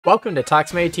Welcome to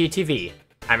ToximaeTTV.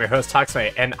 I'm your host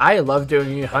Toximae, and I love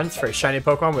doing hunts for shiny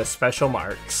Pokemon with special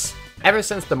marks. Ever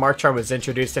since the Mark Charm was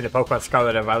introduced into Pokemon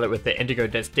Scarlet and Violet with the Indigo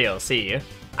Disc DLC,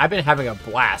 I've been having a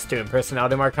blast doing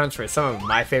personality mark hunts for some of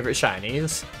my favorite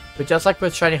shinies. But just like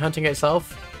with shiny hunting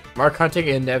itself, mark hunting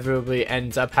inevitably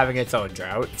ends up having its own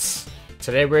droughts.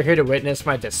 Today we're here to witness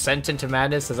my descent into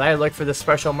madness as I look for this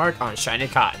special mark on shiny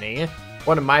Cottonee,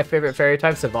 one of my favorite fairy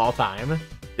types of all time.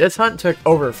 This hunt took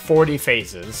over 40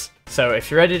 phases, so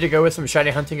if you're ready to go with some shiny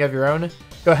hunting of your own,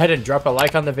 go ahead and drop a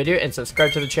like on the video and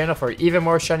subscribe to the channel for even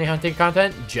more shiny hunting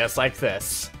content just like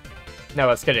this. Now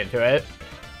let's get into it.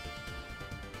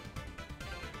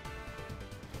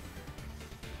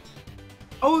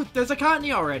 Oh, there's a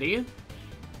Cottonee already.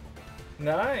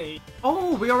 Nice.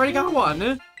 Oh, we already got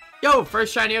one. Yo,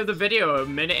 first shiny of the video, a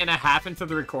minute and a half into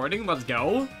the recording, let's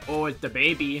go. Oh, it's the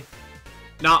baby.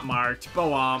 Not marked,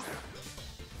 Boamp.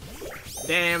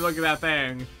 Damn, look at that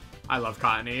thing. I love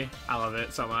Cottonee. I love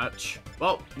it so much.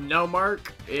 Well, no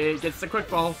mark. It gets the quick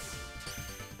ball.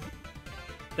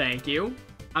 Thank you.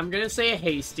 I'm gonna say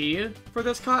hasty for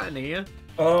this Cottonee.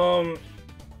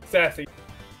 Sassy.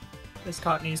 This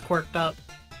Cottonee's quirked up.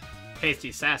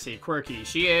 Hasty, sassy, quirky.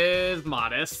 She is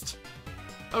modest.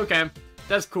 Okay,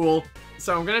 that's cool.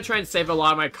 So I'm gonna try and save a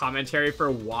lot of my commentary for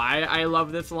why I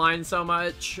love this line so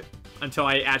much until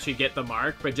I actually get the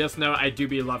mark, but just know I do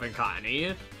be loving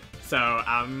Cottonee. So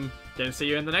I'm gonna see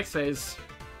you in the next phase.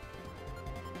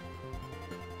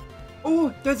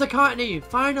 Oh, there's a Cottonee,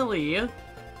 finally!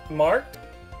 Marked?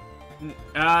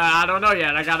 I don't know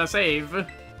yet, I gotta save.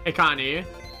 Hey Cottonee,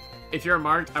 if you're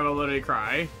marked, I will literally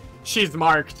cry. She's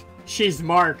marked. She's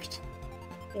marked.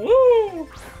 Woo!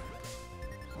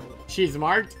 She's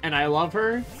marked, and I love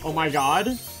her. Oh my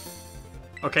god.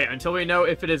 Okay, until we know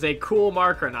if it is a cool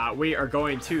mark or not, we are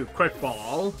going to Quick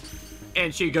Ball.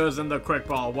 And she goes in the Quick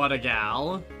Ball. What a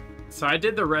gal. So I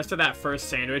did the rest of that first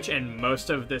sandwich and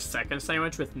most of this second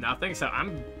sandwich with nothing, so I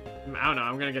don't know,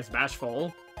 I'm gonna guess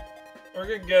Bashful. We're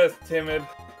gonna guess timid.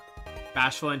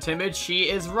 Bashful and timid,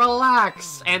 she is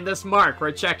relaxed. And this mark,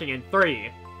 we're checking in 3,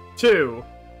 2,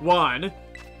 1.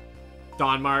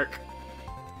 Dawn mark.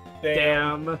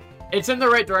 Damn. It's in the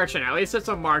right direction. At least it's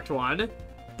a marked one.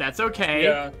 That's okay.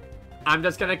 Yeah. I'm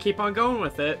just gonna keep on going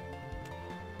with it.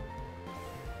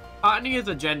 Cottonee is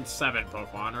a Gen 7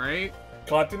 Pokemon, right?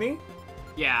 Cottonee?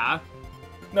 Yeah.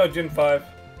 No, Gen 5.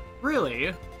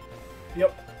 Really?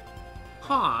 Yep.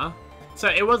 Huh. So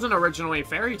it wasn't originally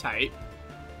Fairy type.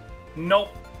 Nope.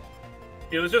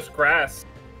 It was just grass.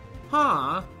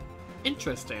 Huh.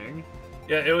 Interesting.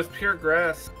 Yeah, it was pure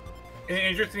grass. And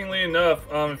interestingly enough,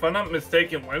 if I'm not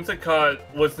mistaken, Whimsicott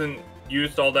wasn't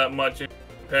used all that much in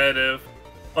competitive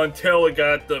until it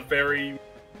got the fairy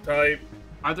type.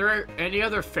 Are there any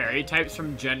other fairy types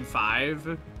from Gen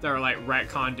 5 that are like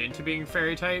retconned into being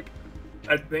fairy type?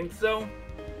 I think so.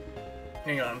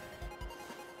 Hang on.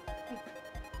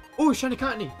 Oh, shiny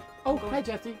Cottonee. Oh, hi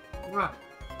Jessie.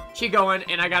 She going,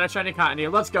 and I got a shiny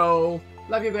Cottonee. Let's go.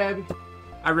 Love you, babe.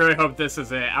 I really hope this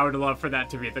is it. I would love for that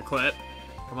to be the clip.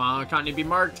 Come on, Cottonee, be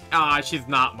marked. Ah, she's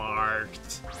not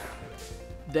marked.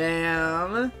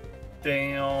 Damn.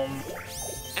 Damn.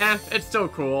 It's still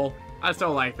cool. I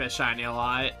still like this shiny a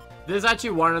lot. This is actually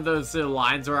one of those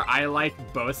lines where I like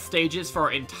both stages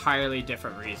for entirely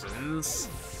different reasons.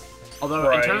 Although,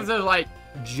 in terms of, like,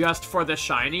 just for the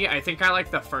shiny, I think I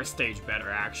like the first stage better,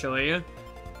 actually.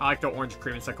 I like the orange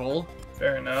creamsicle.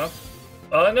 Fair enough.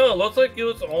 No, it looks like it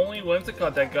was only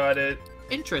Whimsicott that got it.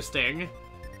 Interesting.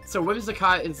 So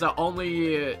Whimsicott is the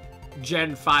only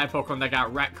Gen 5 Pokemon that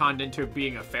got retconned into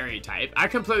being a fairy type. I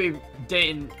completely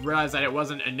didn't realize that it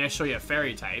wasn't initially a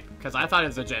fairy type, because I thought it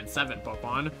was a Gen 7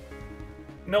 Pokemon.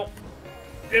 Nope.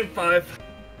 Gen 5.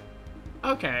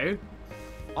 Okay.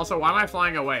 Also, why am I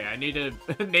flying away? I need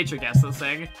to nature guess this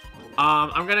thing.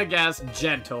 I'm gonna guess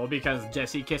Gentle, because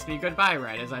Jessie kissed me goodbye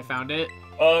right as I found it.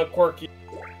 Quirky.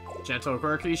 Gentle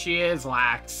quirky she is,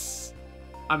 Lax.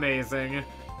 Amazing.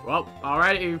 Well,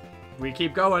 alrighty. We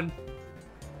keep going.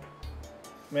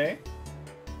 May?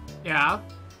 Yeah?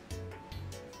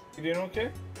 You doing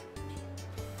okay?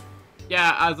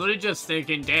 Yeah, I was literally just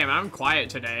thinking, damn, I'm quiet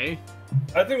today.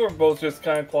 I think we're both just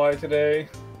kind of quiet today.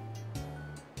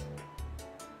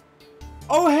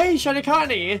 Oh, hey, shiny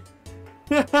Cottonee!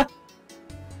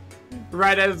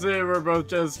 Right as we're both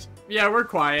just, yeah, we're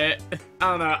quiet. I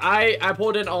don't know, I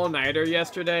pulled an all-nighter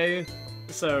yesterday.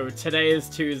 So today is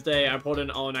Tuesday, I pulled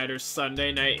an all-nighter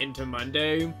Sunday night into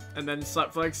Monday, and then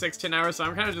slept for like 16 hours, so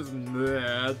I'm kind of just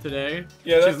bleh today.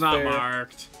 Yeah, that's She's not fair.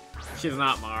 marked. She's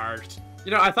not marked.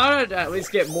 You know, I thought I'd at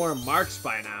least get more marks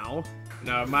by now.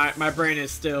 No, my brain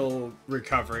is still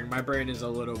recovering. My brain is a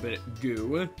little bit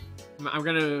goo. I'm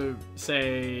gonna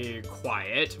say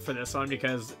quiet for this one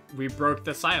because we broke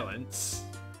the silence.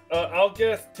 I'll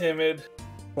guess timid.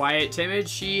 Quiet, timid.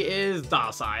 She is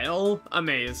docile.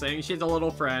 Amazing. She's a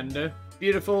little friend.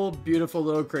 Beautiful, beautiful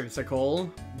little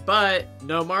creamsicle. But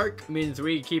no mark means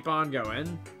we keep on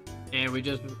going. And we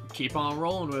just keep on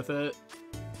rolling with it.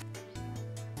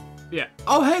 Yeah.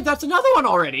 Oh, hey, that's another one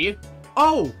already.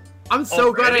 Oh, I'm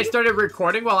so glad I started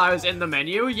recording while I was in the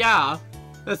menu. Yeah.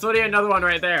 That's literally another one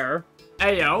right there.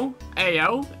 Ayo,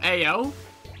 ayo, ayo.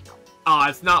 Oh,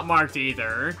 it's not marked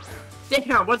either.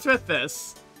 Damn, what's with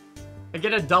this? I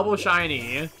get a double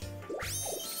shiny.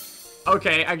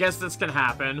 Okay, I guess this can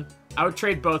happen. I would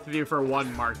trade both of you for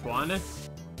one marked one.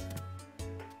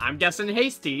 I'm guessing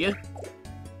Hasty.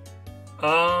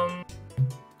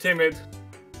 Timid.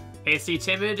 Hasty,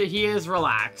 timid, he is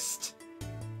relaxed.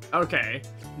 Okay,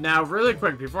 now really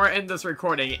quick, before I end this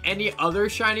recording, any other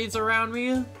shinies around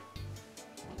me?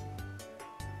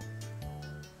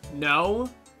 No?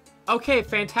 Okay,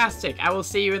 fantastic. I will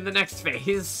see you in the next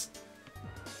phase.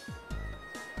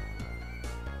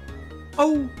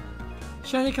 Oh!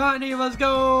 Shiny Cottonee, let's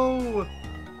go!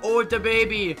 Oh, it's a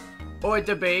baby. Oh, it's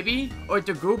a baby. Oh, it's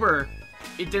a goober.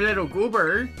 It's a little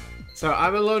goober. So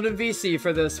I'm alone in VC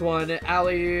for this one.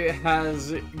 Allie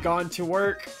has gone to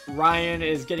work. Ryan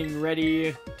is getting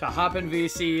ready to hop in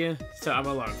VC. So I'm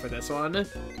alone for this one.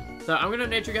 So I'm gonna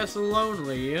nature guess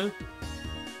lonely.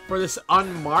 For this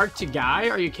unmarked guy?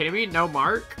 Are you kidding me? No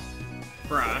mark?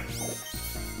 Bruh.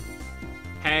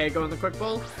 Hey, go in the quick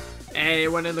bowl. Hey,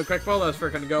 went in the quick bowl. Let's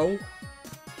freaking go.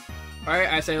 Alright,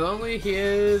 I say lonely. He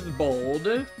is bold.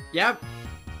 Yep.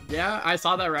 Yeah, I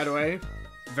saw that right away.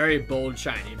 Very bold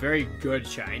shiny. Very good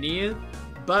shiny.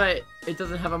 But it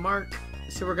doesn't have a mark.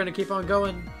 So we're gonna keep on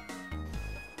going.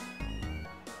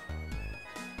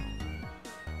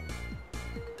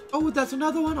 Oh, that's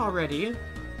another one already.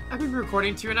 I've been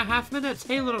recording 2.5 minutes.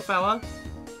 Hey, little fella.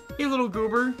 Hey, little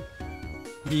goober.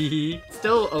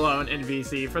 Still alone in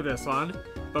VC for this one.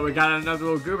 But we got another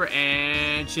little goober,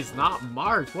 and she's not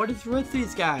marked. What is with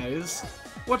these guys?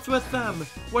 What's with them?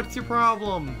 What's your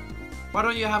problem? Why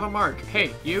don't you have a mark?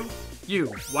 Hey, you,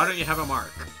 why don't you have a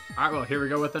mark? Alright, well, here we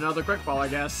go with another quick ball, I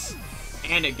guess.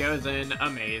 And it goes in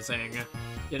amazing.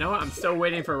 You know what? I'm still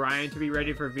waiting for Ryan to be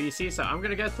ready for VC, so I'm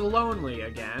gonna get the lonely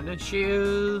again. She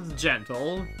is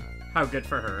gentle. How good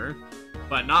for her.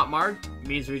 But not marked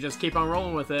means we just keep on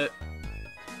rolling with it.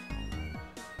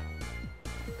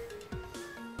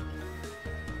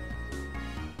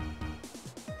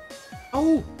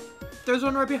 Oh! There's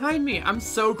one right behind me. I'm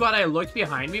so glad I looked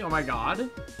behind me. Oh my god.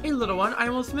 Hey, little one, I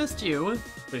almost missed you.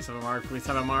 Please have a mark. Please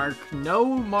have a mark. No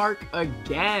mark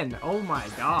again. Oh my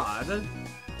god.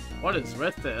 What is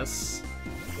with this?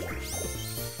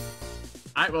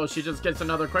 Alright, well, she just gets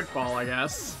another quick ball, I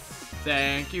guess.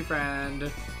 Thank you,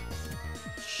 friend.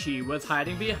 She was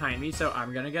hiding behind me, so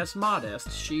I'm gonna guess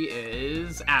modest. She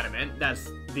is adamant.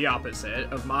 That's the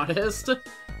opposite of modest.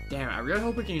 Damn, I really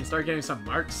hope we can start getting some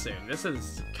marks soon. This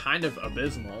is kind of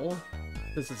abysmal.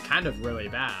 This is kind of really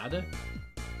bad.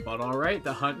 But alright,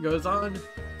 the hunt goes on.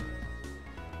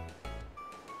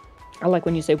 I like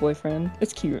when you say boyfriend.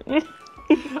 It's cute.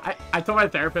 I told my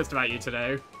therapist about you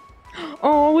today.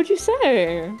 Oh, what'd you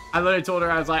say? I literally told her,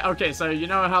 I was like, okay, so you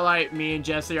know how like me and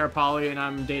Jesse are poly and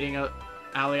I'm dating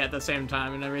Allie at the same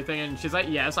time and everything? And she's like,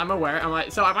 yes, I'm aware. I'm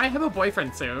like, so I might have a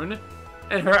boyfriend soon.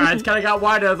 And her eyes kind of got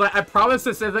wide. I was like, I promise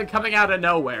this isn't coming out of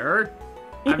nowhere.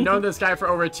 I've known this guy for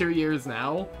over 2 years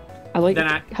now. I like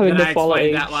having the follow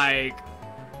age. That, like,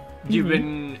 you've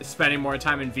been spending more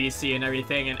time in VC and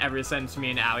everything, and ever since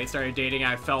me and Allie started dating,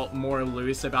 I felt more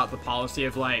loose about the policy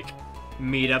of, like,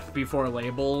 meet up before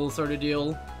label sort of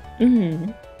deal.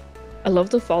 I love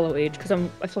the follow age, because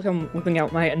I feel like I'm whipping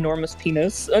out my enormous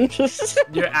penis. And just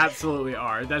You absolutely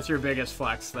are. That's your biggest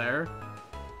flex there.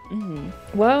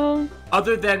 Well,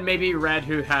 other than maybe Red,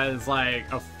 who has like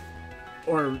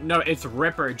or no, it's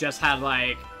Ripper just had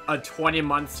like a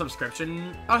 20-month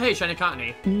subscription. Oh hey, Shiny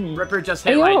Cottonee. Ripper just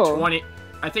hit like 20.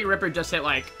 I think Ripper just hit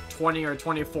like 20 or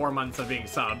 24 months of being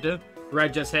subbed.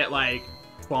 Red just hit like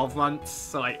 12 months,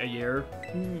 so like a year.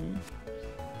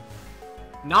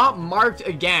 Not marked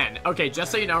again. Okay,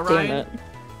 just so you know, Ryan.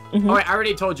 Oh wait, I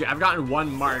already told you. I've gotten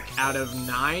 1 mark out of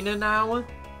 9 now.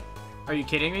 Are you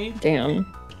kidding me?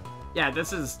 Damn. Yeah,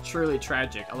 this is truly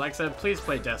tragic. Alexa, please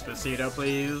play Despacito,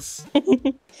 please.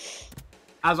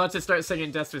 I was about to start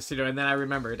singing Despacito, and then I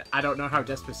remembered. I don't know how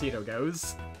Despacito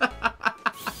goes.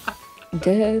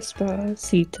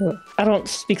 Despacito. I don't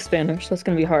speak Spanish, so it's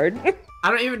gonna be hard. I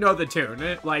don't even know the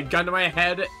tune. Like, gun to my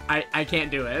head, I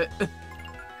can't do it.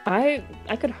 I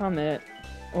could hum it,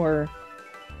 or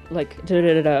like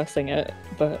da-da-da-da sing it,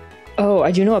 but oh,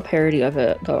 I do know a parody of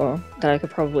it though that I could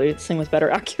probably sing with better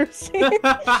accuracy.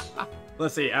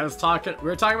 Let's see. We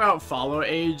were talking about follow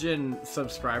age and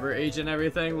subscriber age and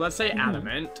everything. Let's say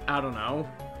Adamant. I don't know.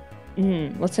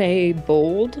 Let's say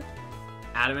bold.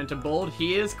 Adamant and bold.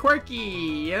 He is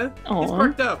quirky. Aww. He's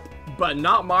quirked up, but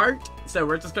not marked. So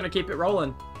we're just gonna keep it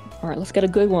rolling. All right, let's get a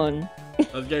good one.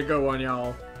 Let's get a good one,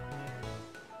 y'all.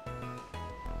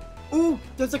 Ooh,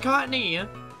 there's a Cottonee.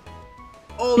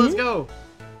 Oh, let's go.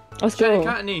 Let's Shiny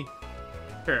go. Cottonee.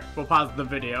 Here, we'll pause the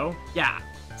video. Yeah.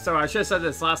 So I should have said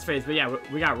this last phase, but yeah,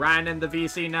 we got Ryan in the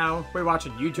VC now. We're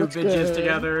watching YouTube Looks videos good.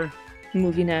 together.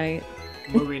 Movie night.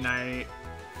 Movie night.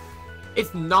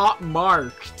 It's not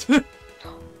marked. Damn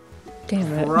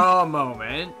it. Bruh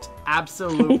moment.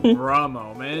 Absolute bruh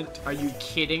moment. Are you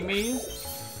kidding me?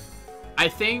 I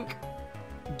think,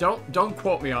 don't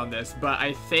quote me on this, but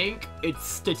I think it's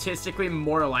statistically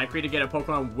more likely to get a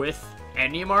Pokemon with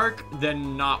any mark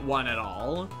than not one at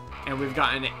all. And we've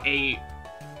gotten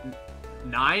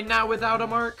 9 now without a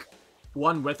mark.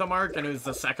 1 with a mark, and it was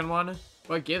the second one.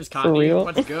 What gives, Cottonee? real?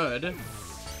 What's good?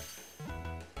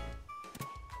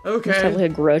 I just have Okay.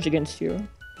 like a grudge against you.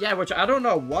 Yeah, which I don't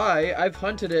know why. I've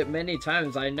hunted it many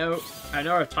times. I know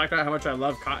I've talked about how much I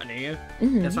love Cottonee.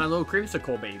 That's my little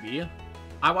creamsicle baby.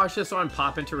 I watched this one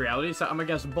pop into reality, so I'm gonna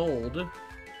guess bold.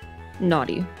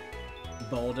 Naughty.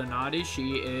 Bold and naughty.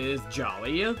 She is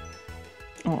jolly.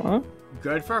 Aw.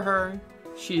 Good for her.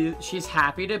 She's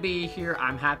happy to be here.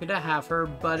 I'm happy to have her.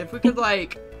 But if we could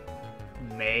like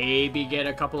maybe get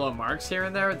a couple of marks here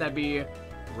and there, that'd be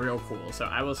real cool. So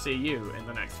I will see you in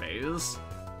the next phase.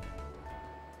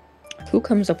 Who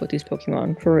comes up with these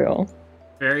Pokemon? For real.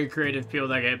 Very creative people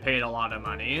that get paid a lot of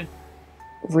money.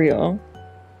 Real.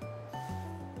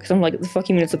 Because I'm like, the fuck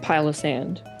you mean it's a pile of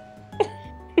sand?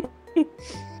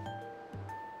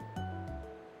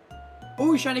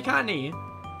 Oh, shiny Cottonee.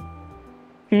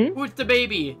 Hmm? Ooh, it's the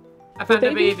baby. I found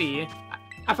a baby.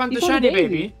 I found You the found a shiny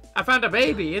baby. baby? I found a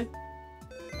baby.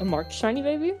 A marked shiny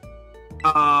baby?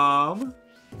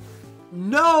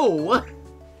 No.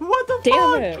 What the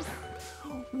Damn fuck? it.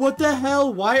 What the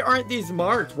hell? Why aren't these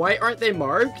marked? Why aren't they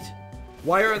marked?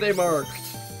 Why are they marked?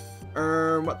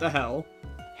 What the hell?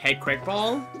 Hey, Quick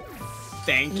Ball.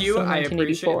 Thank This you. is I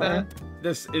appreciate 1984. that.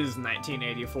 This is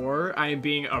 1984. I am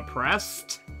being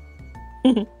oppressed.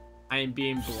 I am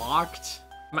being blocked.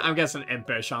 I'm guessing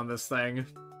impish on this thing.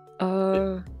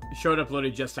 Showed up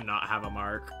literally just to not have a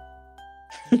mark.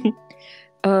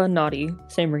 Naughty.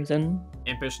 Same reason.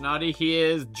 Impish naughty. He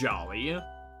is jolly.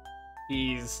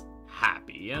 He's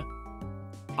happy.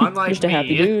 Unlike Just a me.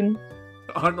 happy dude.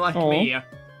 Unlike Aw. me.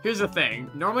 Here's the thing.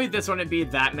 Normally this wouldn't be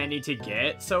that many to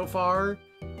get so far.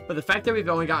 But the fact that we've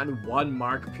only gotten 1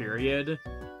 mark period,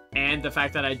 and the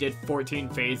fact that I did 14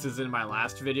 phases in my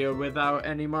last video without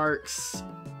any marks,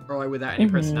 or like without any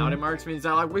personality marks, means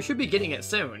that like we should be getting it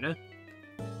soon.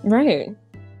 Right.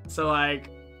 So like,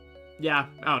 yeah,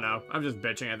 I don't know. I'm just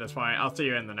bitching at this point. I'll see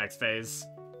you in the next phase.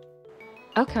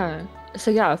 Okay. So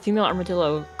yeah, a female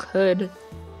armadillo could,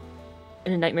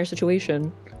 in a nightmare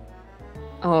situation,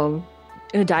 in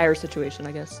a dire situation,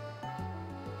 I guess,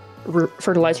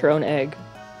 fertilize her own egg.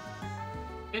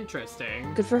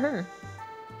 Interesting. Good for her.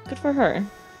 Good for her.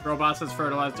 Robots has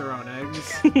fertilized their own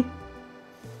eggs.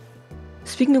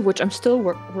 Speaking of which, I'm still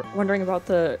wondering about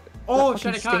the Oh,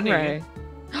 fucking shiny Cottonee.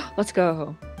 Let's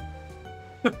go.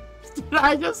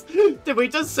 Did we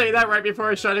just say that right before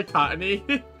I shot a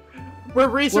Cottonee? We're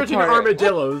researching part?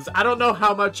 armadillos. I don't know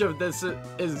how much of this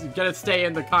is gonna stay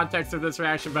in the context of this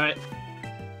reaction, but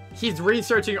he's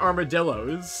researching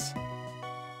armadillos.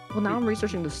 Well, now I'm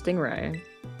researching the stingray.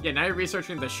 Yeah, now you're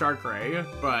researching the shark ray,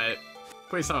 but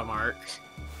please have a mark.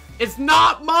 It's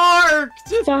not marked!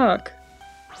 Fuck.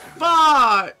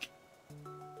 Fuck!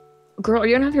 Girl, are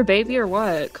you gonna have your baby or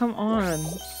what? Come on.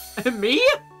 Me?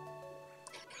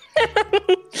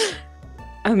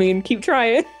 I mean, keep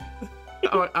trying.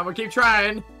 I'm gonna keep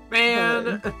trying.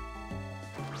 Man.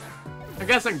 I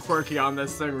guess I'm quirky on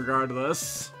this thing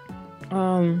regardless.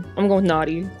 I'm going with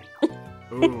naughty.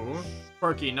 Ooh.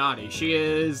 Quirky, naughty. She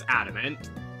is adamant.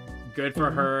 Good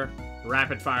for her.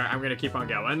 Rapid fire. I'm gonna keep on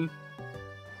going.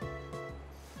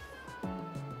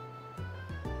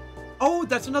 Oh,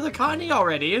 that's another Cottonee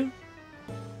already.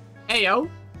 Ayo.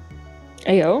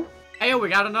 Ayo. Ayo, we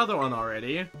got another one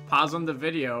already. Pause on the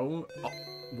video.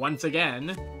 Once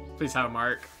again. Please have a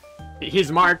mark.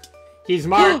 He's marked. He's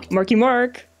marked. Marky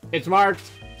Mark. It's marked.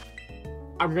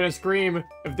 I'm gonna scream.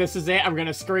 If this is it, I'm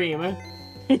gonna scream.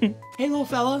 Hey, little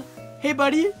fella. Hey,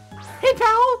 buddy. Hey,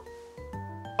 pal.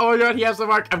 Oh my god, he has a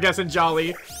mark. I'm guessing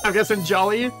Jolly. I'm guessing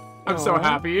Jolly. I'm so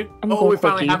happy. Oh, we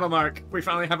finally have a mark. We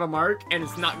finally have a mark, and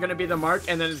it's not gonna be the mark,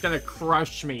 and then it's gonna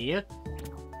crush me.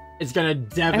 It's gonna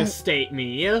devastate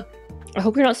me. I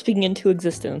hope you're not speaking into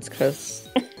existence, because...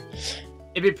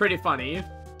 It'd be pretty funny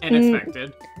and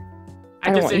expected.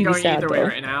 I just see going either way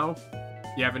right now.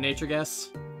 You have a nature guess?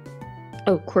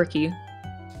 Oh, quirky.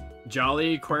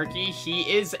 Jolly, quirky, he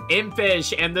is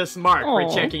impish, and this mark, we're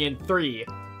checking in 3,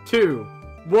 2,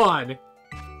 1.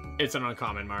 It's an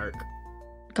uncommon mark.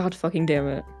 God fucking damn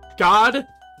it. God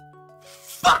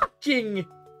fucking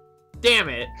damn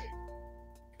it.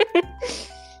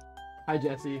 Hi,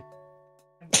 Jesse.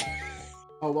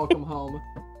 Oh, welcome home.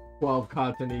 12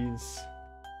 Cottonees.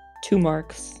 2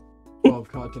 marks. 12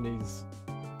 Cottonees.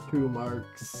 2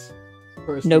 marks.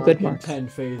 First no mark good in marks. 10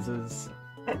 phases.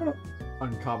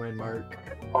 Uncommon mark.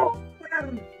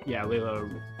 Yeah, Lilo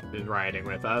is riding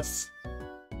with us.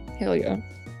 Hell yeah.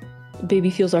 Baby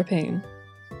feels our pain.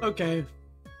 Okay.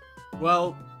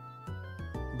 Well,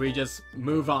 we just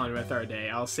move on with our day.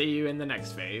 I'll see you in the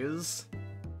next phase.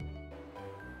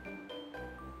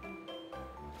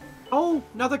 Oh,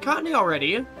 another Cottonee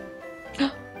already.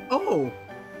 Oh.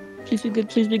 Please be good,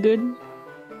 please be good.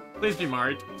 Please be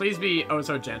marked. Please be oh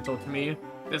so gentle to me.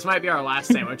 This might be our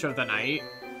last sandwich of the night.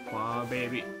 Come on,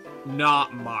 baby.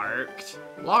 Not marked.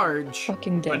 Large,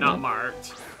 Fucking damn but not it.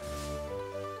 marked.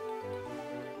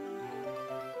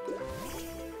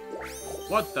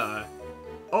 What the?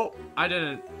 Oh, I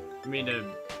didn't mean to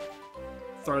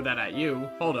throw that at you.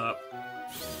 Hold up.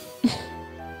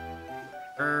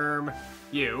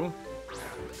 You.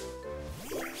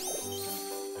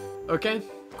 Okay,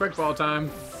 quick ball time.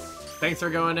 Thanks for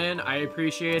going in. I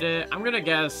appreciate it. I'm gonna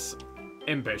guess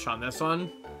impish on this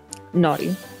one.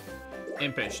 Naughty.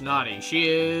 Impish, naughty. She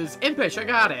is impish. I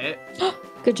got it.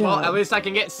 Good job. Well, at least I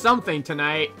can get something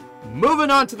tonight. Moving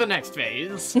on to the next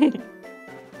phase.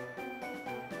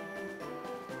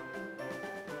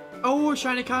 Oh,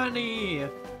 shiny Cottonee.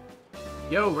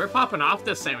 Yo, we're popping off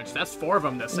this sandwich. That's 4 of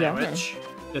them this sandwich. Yeah.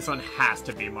 This one has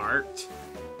to be marked.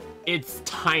 It's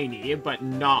tiny, but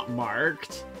not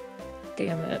marked.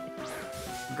 Damn it.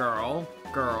 Girl,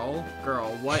 girl, girl,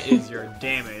 what is your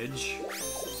damage?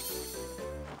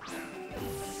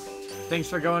 Thanks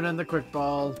for going in the quick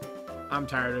ball. I'm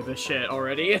tired of this shit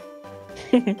already.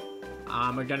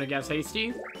 I'm gonna guess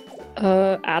Hasty.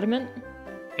 Adamant?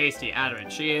 Hasty,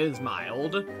 adamant. She is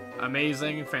mild.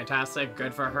 Amazing, fantastic,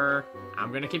 good for her.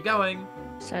 I'm gonna keep going.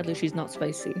 Sadly, she's not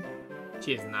spicy.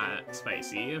 She is not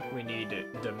spicy. We need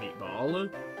the meatball.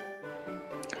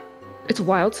 It's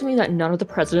wild to me that none of the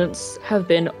presidents have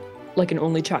been, like, an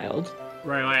only child.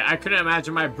 Right, like, I couldn't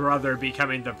imagine my brother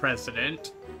becoming the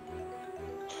president.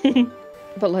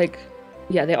 But, like,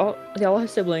 yeah, they all have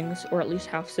siblings, or at least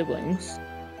half siblings.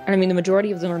 And I mean, the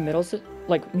majority of them are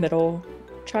middle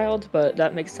child, but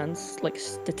that makes sense, like,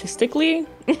 statistically.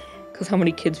 Because how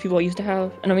many kids people used to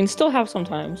have. And I mean, still have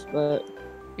sometimes, but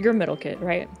you're a middle kid,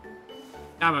 right?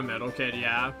 I'm a middle kid,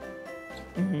 yeah.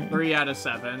 3 out of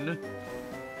 7.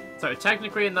 So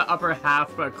technically in the upper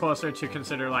half, but closer to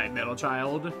consider like middle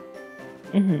child.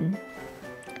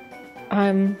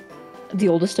 I'm the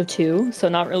oldest of 2, so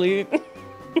not really.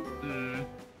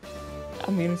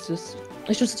 I mean, it's just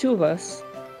the 2 of us,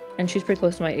 and she's pretty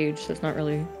close to my age, so it's not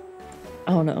really.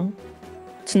 I don't know.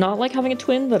 It's not like having a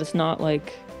twin, but it's not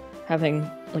like having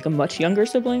like a much younger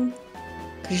sibling.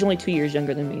 Because she's only 2 years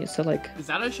younger than me, so like. Is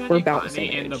that a shiny we're about the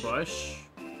same Cottonee in the age. bush?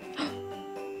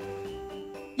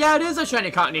 Yeah, it is a shiny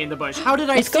Cottonee in the bush. How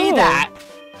did I Let's see go. that?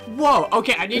 Whoa,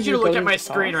 okay, I need Is you to your look at going my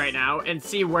soft? screen right now and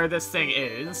see where this thing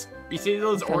is. You see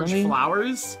those Okay, orange let me-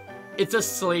 flowers? It's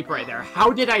asleep right there. How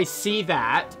did I see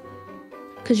that?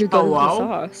 Because you're going with the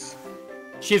Hello? sauce.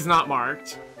 She's not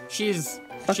marked. She's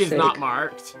Fuck's not sake.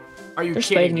 marked. Are you They're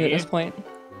kidding spiting me? you at this point.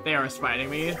 They are spiting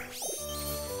me.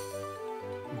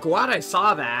 Glad I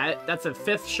saw that. That's a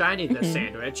 5th shiny this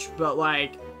sandwich, but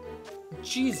like,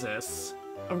 Jesus.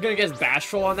 I'm gonna guess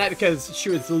bashful on that because she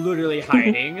was literally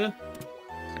hiding.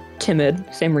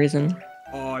 Timid, same reason.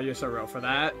 Oh, you're so real for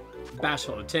that.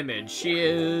 Bashful and timid. She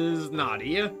is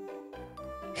naughty.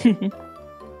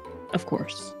 Of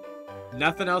course.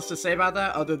 Nothing else to say about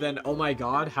that other than, oh my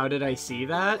god, how did I see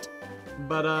that?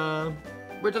 But,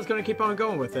 we're just gonna keep on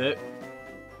going with it.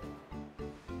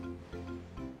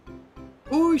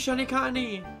 Ooh, shiny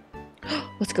Cottonee!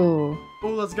 Let's go. Oh,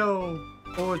 let's go.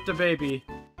 Oh, it's the baby.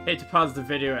 Hate to pause the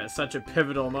video at such a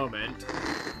pivotal moment,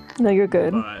 No, you're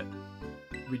good. but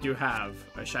we do have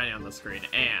a shiny on the screen,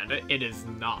 and it is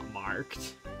not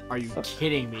marked. Are you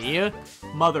kidding me?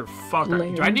 Motherfucker.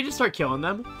 Lame. Do I need to start killing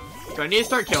them? Do I need to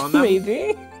start killing them?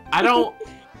 Maybe. I don't...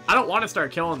 I don't want to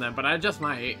start killing them, but I just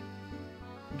might.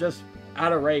 Just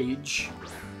out of rage.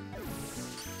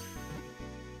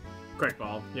 Quick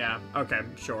ball. Yeah, okay,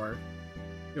 sure.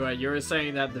 What, you were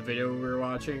saying that the video we were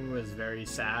watching was very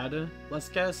sad? Let's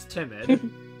guess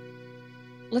timid.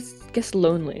 Let's guess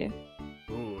lonely.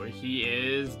 Ooh, he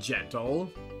is gentle.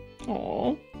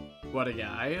 Aww. What a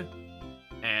guy.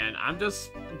 And I'm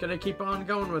just gonna keep on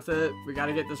going with it. We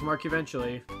gotta get this mark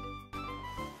eventually.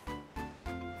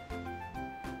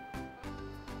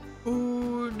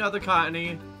 Ooh, another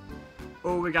Cottonee.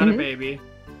 Ooh, we got a baby.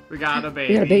 We got a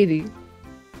baby. We got a baby.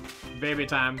 Baby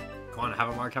time. Come on, have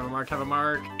a mark, have a mark, have a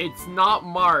mark. It's not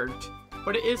marked,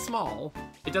 but it is small.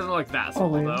 It doesn't look that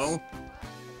small, though.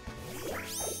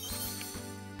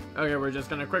 Okay, we're just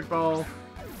gonna quick ball.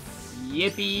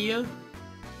 Yippee.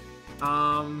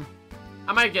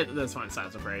 I might get this one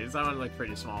size of praise. That one looks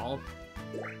pretty small.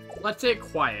 Let's hit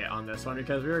quiet on this one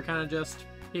because we were kind of just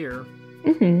here.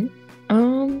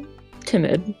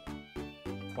 Timid.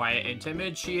 Quiet and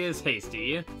timid. She is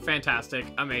hasty. Fantastic.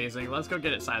 Amazing. Let's go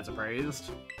get it size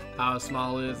appraised. How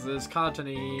small is this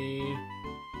Cottonee?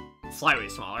 Slightly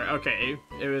smaller. Okay.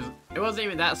 It wasn't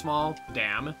even that small.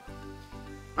 Damn.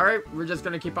 Alright, we're just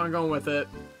gonna keep on going with it.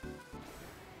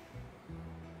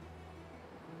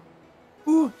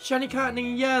 Ooh, shiny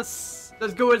Cottonee, yes!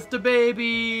 Let's go, it's the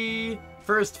baby!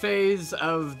 First phase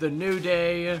of the new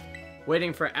day.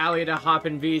 Waiting for Allie to hop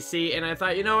in VC, and I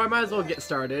thought, you know, I might as well get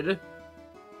started.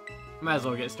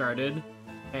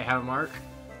 Hey, have a mark?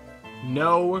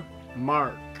 No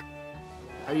mark.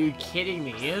 Are you kidding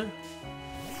me?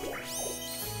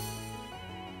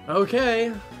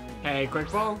 Okay. Hey,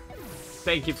 quick ball.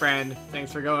 Thank you, friend.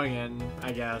 Thanks for going in,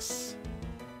 I guess.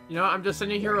 You know, I'm just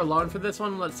sitting here alone for this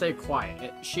one. Let's say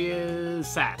quiet. She is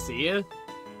sassy.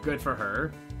 Good for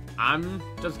her. I'm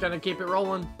just gonna keep it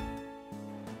rolling.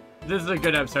 This is a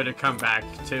good episode to come back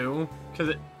to,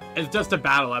 because it's just a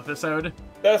battle episode.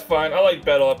 That's fine. I like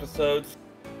battle episodes.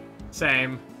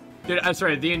 Same. Dude, I'm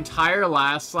sorry, the entire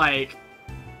last, oh,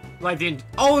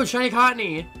 shiny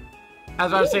Cottonee! I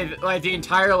was about to say, like, the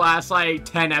entire last,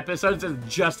 10 episodes is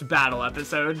just battle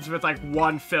episodes with,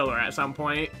 one filler at some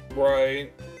point.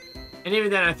 Right. And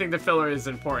even then, I think the filler is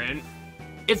important.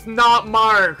 It's not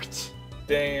marked!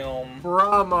 Damn. For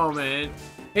a moment.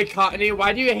 Hey, Cottonee,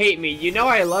 why do you hate me? You know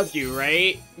I love you,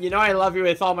 right? You know I love you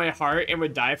with all my heart and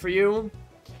would die for you?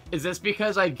 Is this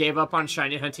because I gave up on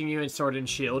shiny hunting you in Sword and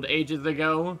Shield ages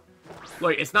ago?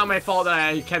 Look, it's not my fault that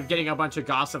I kept getting a bunch of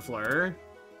Gossifleur.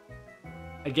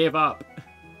 I gave up.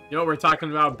 You know what, we're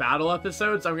talking about battle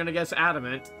episodes? I'm gonna guess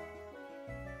Adamant.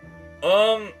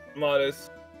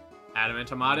 Modest. Adamant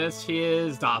to modest. He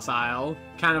is docile.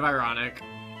 Kind of ironic.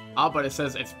 Oh, but it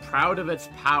says it's proud of its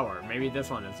power. Maybe this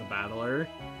one is a battler.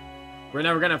 We're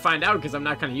never gonna find out because I'm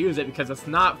not gonna use it because it's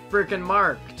not freaking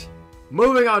marked.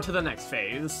 Moving on to the next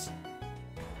phase.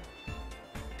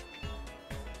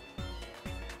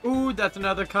 Ooh, that's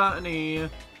another Cottonee.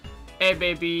 Hey,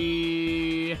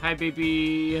 baby. Hi,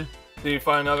 baby. Did you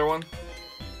find another one?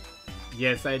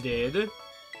 Yes, I did.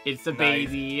 It's the Nice.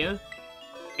 baby. And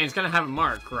it's gonna have a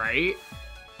mark, right?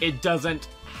 It doesn't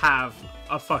have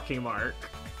a fucking mark.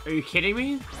 Are you kidding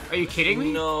me? Are you kidding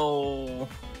me? No.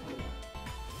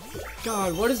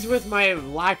 God, what is with my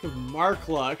lack of mark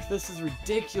luck? This is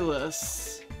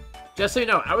ridiculous. Just so you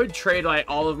know, I would trade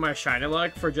all of my shiny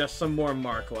luck for just some more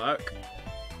mark luck.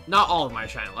 Not all of my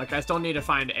shiny luck. I still need to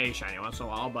find a shiny once in a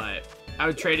while, but I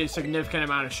would trade a significant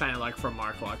amount of shiny luck for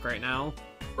mark luck right now.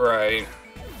 Right.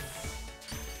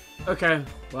 Okay,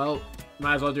 well,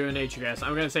 might as well do a nature guess.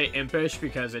 I'm gonna say impish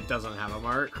because it doesn't have a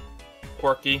mark.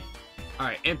 Quirky.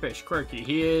 Alright, impish, quirky.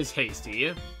 He is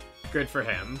hasty. Good for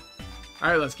him.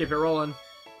 Alright, let's keep it rolling.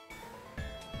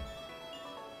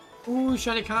 Ooh,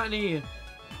 shiny Cottonee.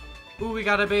 Ooh, we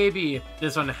got a baby.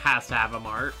 This one has to have a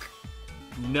mark.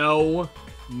 No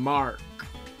mark.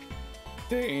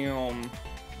 Damn.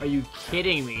 Are you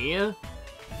kidding me?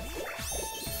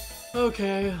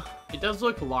 Okay. It does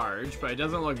look large, but it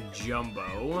doesn't look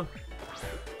jumbo.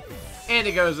 And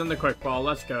it goes in the quick ball.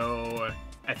 Let's go.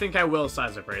 I think I will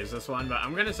size appraise this one, but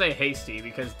I'm going to say hasty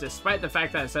because despite the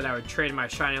fact that I said I would trade my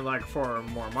shiny luck for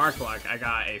more mark luck, I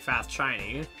got a fast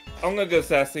shiny. I'm gonna go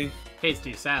sassy.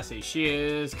 Hasty, sassy. She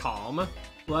is calm.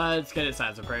 Let's get it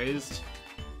size appraised.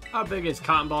 How big is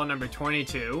cotton ball number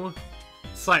 22?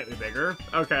 Slightly bigger.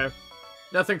 Okay.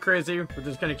 Nothing crazy. We're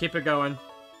just going to keep it going.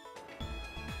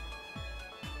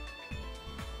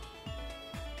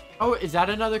 Oh, is that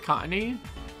another Cottonee?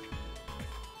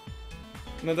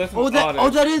 No, that's Oh,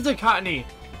 that is a Cottonee.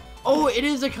 Oh, it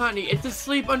is a Cottonee. It's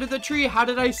asleep under the tree. How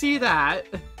did I see that?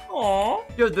 Aww.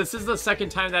 Yo, this is the second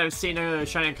time that I've seen a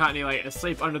shiny Cottonee like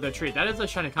asleep under the tree. That is a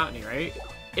shiny Cottonee, right?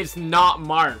 It's not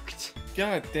marked.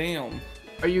 God damn.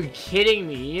 Are you kidding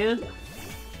me?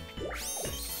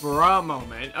 For a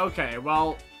moment. Okay,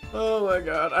 well. Oh my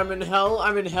god. I'm in hell.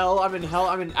 I'm in hell. I'm in hell.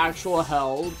 I'm in actual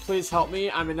hell. Please help me.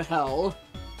 I'm in hell.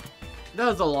 That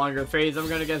was a longer phase. I'm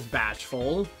gonna guess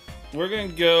bashful. We're gonna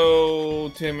go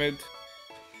timid.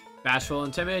 Bashful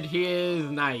and timid. He is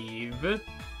naive.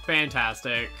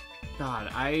 Fantastic. God,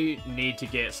 I need to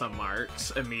get some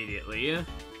marks immediately.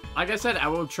 Like I said, I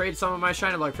will trade some of my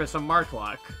shiny luck for some mark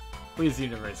luck. Please,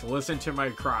 universe, listen to my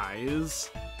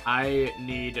cries. I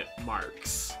need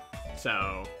marks.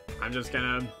 So, I'm just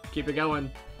gonna keep it going.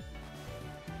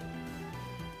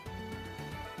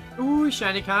 Ooh,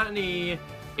 shiny Cottonee.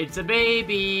 It's a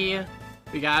baby.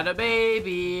 We got a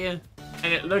baby.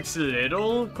 And it looks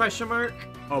little, question mark.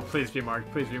 Oh, please be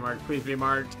marked, please be marked, please be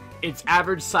marked. It's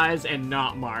average size and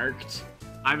not marked.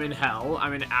 I'm in hell.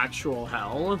 I'm in actual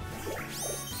hell.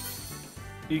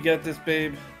 You got this,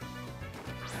 babe.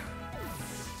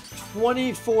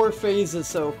 24 phases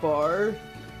so far,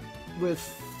 with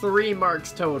 3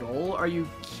 marks total. Are you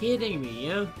kidding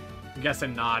me? I'm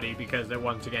guessing naughty because it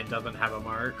once again doesn't have a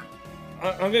mark.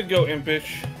 I'm gonna go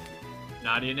impish.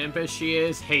 Naughty and impish, she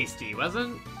is hasty,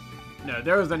 wasn't? No,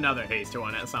 there was another hasty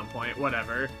one at some point.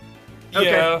 Whatever.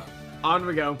 Okay, Yeah. on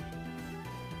we go.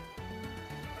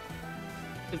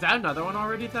 Is that another one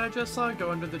already that I just saw go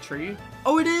under the tree?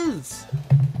 Oh, it is!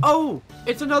 Oh,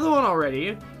 it's another one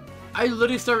already. I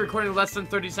literally started recording less than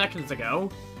 30 seconds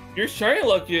ago. Your shiny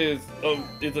luck is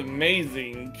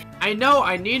amazing. I know,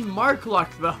 I need mark luck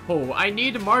though. I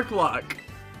need mark luck.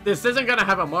 This isn't gonna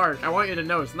have a mark. I want you to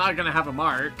know it's not gonna have a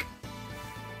mark.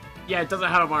 Yeah, it doesn't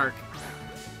have a mark.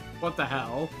 What the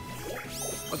hell?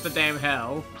 What the damn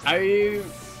hell? I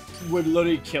would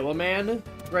literally kill a man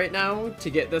right now to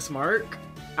get this mark.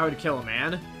 I would kill a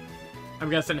man. I'm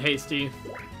guessing hasty.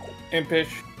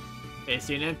 Impish.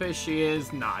 Hasty and impish, she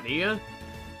is naughty.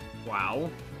 Wow.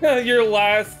 Your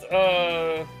last,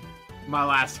 My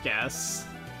last guess.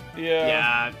 yeah.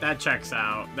 Yeah, that checks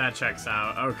out. That checks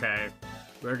out. Okay.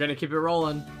 We're gonna keep it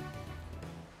rolling.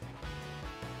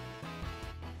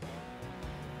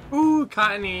 Ooh,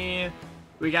 Cottonee.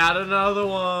 We got another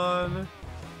one.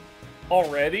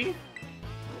 Already?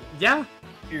 Yeah.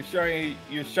 Your shiny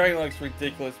looks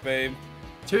ridiculous, babe.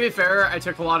 To be fair, I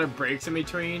took a lot of breaks in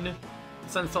between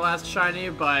since the last shiny,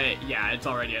 but yeah, it's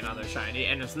already another shiny,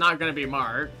 and it's not gonna be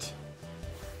marked.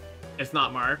 It's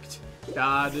not marked.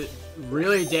 God,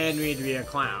 really did me to be a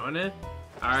clown.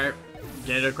 Alright,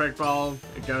 get a quick ball.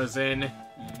 It goes in.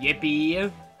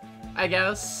 Yippee, I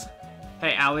guess.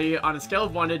 Hey, Allie, on a scale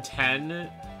of 1 to 10,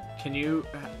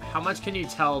 how much can you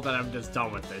tell that I'm just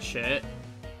done with this shit?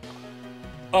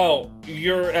 Oh,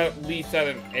 you're at least at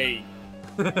an 8.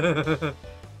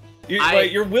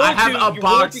 You're willing I have to, a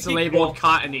box labeled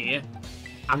Cottonee.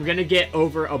 I'm gonna get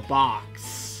over a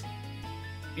box.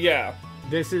 Yeah.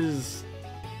 This is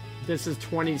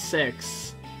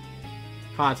 26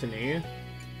 Cottonee.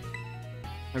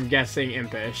 I'm guessing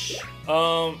impish.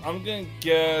 I'm gonna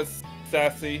guess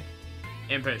sassy.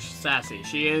 Impish, sassy.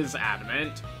 She is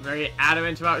adamant. Very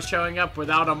adamant about showing up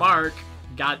without a mark.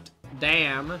 God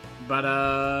damn.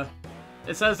 But,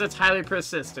 it says it's highly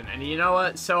persistent. And you know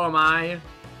what? So am I.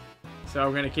 So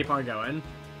I'm gonna keep on going.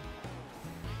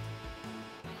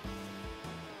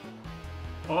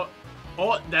 Oh,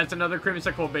 that's another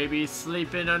creamsicle, baby.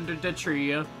 Sleeping under the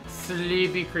tree.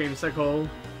 Sleepy creamsicle.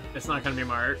 It's not gonna be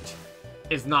marked.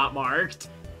 It's not marked.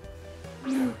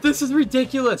 This is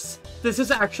ridiculous. This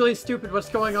is actually stupid. What's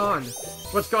going on?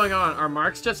 What's going on? Are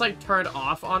marks just like turned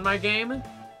off on my game?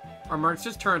 Are marks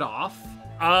just turned off?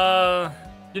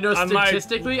 You know,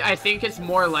 statistically, I think it's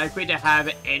more likely to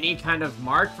have any kind of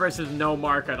mark versus no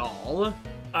mark at all.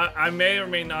 I may or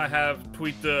may not have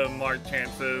tweaked the mark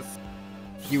chances.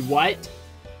 You what?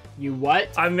 You what?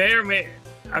 I may or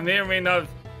may not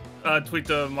tweak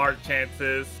the mark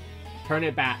chances. Turn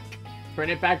it back. Turn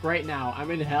it back right now.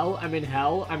 I'm in hell. I'm in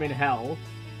hell. I'm in hell.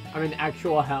 I'm in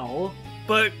actual hell.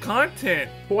 But content.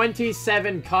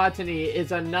 27 Cottonee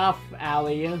is enough,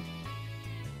 Allie.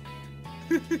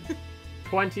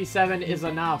 27 is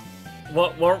enough.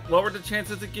 What were the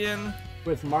chances again?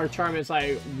 With Mark Charm, it's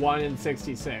like 1 in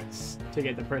 66 to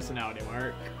get the personality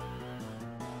mark.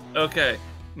 Okay.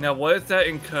 Now, what is that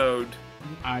in code?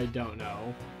 I don't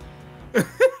know.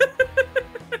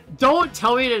 Don't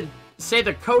tell me to say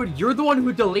the code. You're the one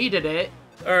who deleted it.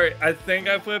 Alright, I think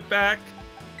I put it back.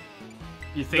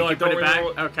 You think you put it back?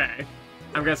 Okay.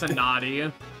 I'm guessing naughty.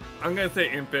 I'm gonna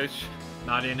say impish.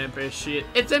 Naughty and impish.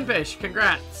 It's impish.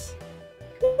 Congrats.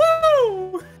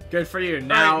 Woo! Good for you.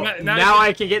 Now, right, now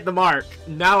I can get the mark.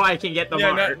 Now I can get the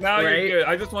mark. Now right? you're good.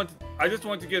 I just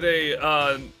want to get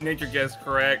a nature guess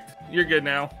correct. You're good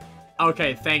now.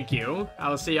 Okay, thank you.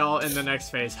 I'll see y'all in the next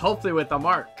phase, hopefully with a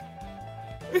mark.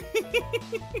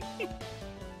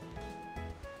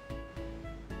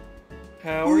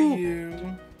 How are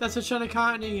you? That's a shiny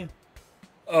Cottonee.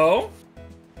 Oh?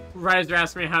 Ryzer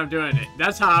asked me how I'm doing it.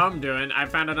 That's how I'm doing. I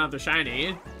found another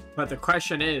shiny. But the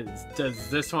question is, does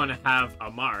this one have a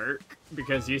mark?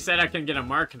 Because you said I can get a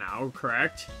mark now,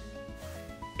 correct?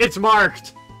 It's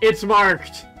marked! It's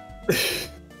marked!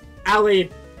 Allie,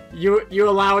 you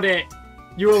allowed it.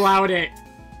 You allowed it.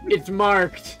 It's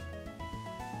marked.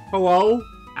 Hello?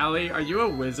 Allie, are you a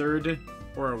wizard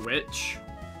or a witch?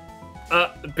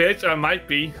 Bitch, I might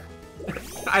be.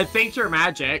 I think you're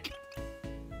magic.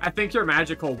 I think you're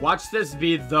magical. Watch this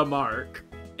be the mark.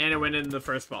 And it went in the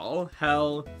first ball.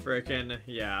 Hell frickin'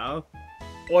 yeah.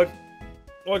 What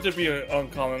should be an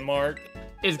uncommon mark?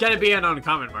 It's gonna be an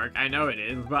uncommon mark. I know it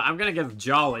is, but I'm gonna give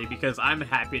Jolly because I'm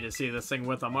happy to see this thing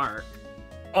with a mark.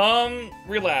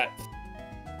 Relax.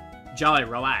 Jolly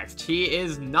relaxed. He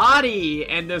is naughty!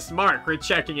 And this mark, we're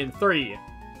checking in 3,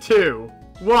 2,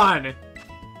 1.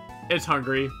 It's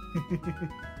hungry.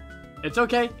 It's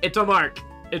okay. It's a mark.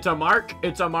 It's a mark.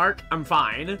 It's a mark. I'm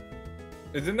fine.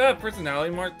 Isn't that a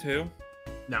personality mark too?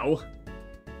 No.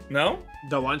 No?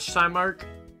 The lunchtime mark?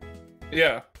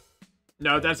 Yeah.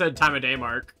 No, that's a time of day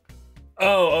mark.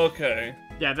 Oh, okay.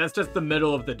 Yeah, that's just the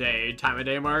middle of the day time of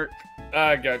day mark.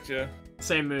 I gotcha.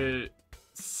 Same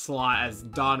slot as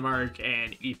Dawn mark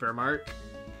and Eeper mark.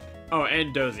 Oh,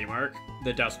 and Dozy mark,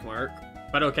 the dusk mark.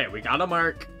 But okay, we got a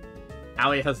mark.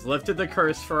 Allie has lifted the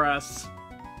curse for us.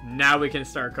 Now we can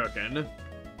start cooking.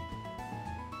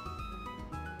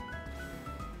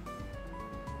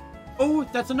 Oh,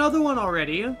 that's another one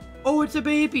already. Oh, it's a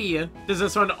baby. Does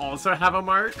this one also have a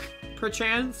mark,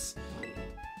 perchance?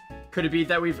 Could it be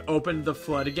that we've opened the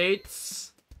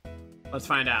floodgates? Let's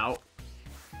find out.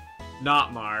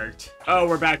 Not marked. Oh,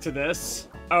 we're back to this.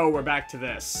 Oh, we're back to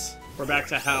this. We're back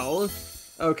to hell.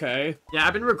 Okay. Yeah,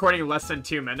 I've been recording less than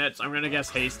 2 minutes. I'm gonna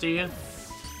guess hasty.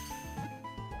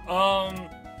 I'll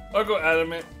go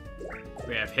adamant.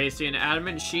 We have hasty and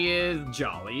adamant. She is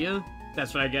jolly.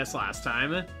 That's what I guessed last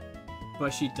time.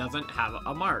 But she doesn't have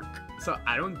a mark. So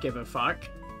I don't give a fuck.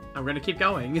 I'm gonna keep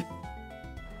going.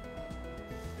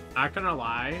 Not gonna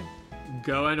lie.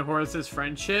 Go and Horace's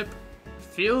friendship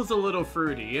feels a little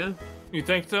fruity. You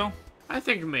think so? I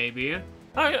think maybe.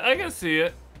 I can see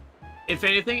it. If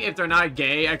anything, if they're not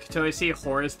gay, I could totally see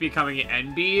Horace becoming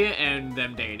NB and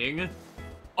them dating.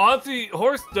 Honestly,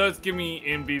 Horace does give me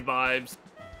NB vibes.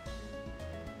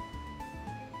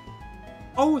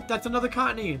 Oh, that's another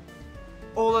Cottonee.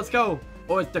 Oh, let's go.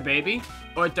 Oh, it's the baby.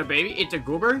 Oh, it's the baby. It's a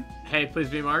goober. Hey, please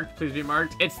be marked. Please be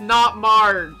marked. It's not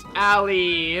marked.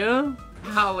 Allie.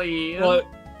 Allie. What?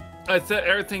 I set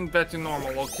everything back to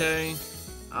normal, okay?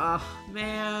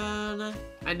 Man.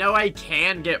 I know I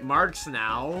can get marks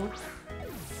now.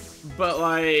 But,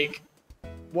 like,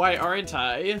 why aren't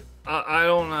I? I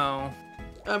don't know.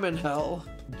 I'm in hell.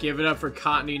 Give it up for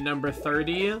Cottonee number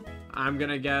 30. I'm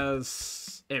gonna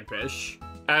guess Impish.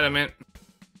 Adamant.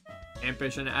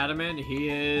 Impish and adamant. He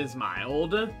is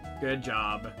mild. Good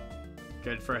job.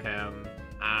 Good for him.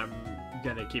 I'm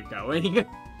gonna keep going.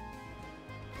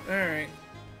 Alright.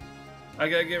 I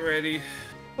gotta get ready.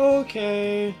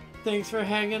 Okay. Thanks for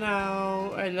hanging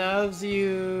out. I loves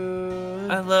you.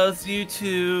 I loves you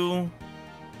too.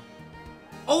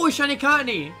 Oh, shiny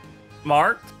Cottonee.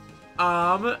 Marked?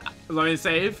 Let me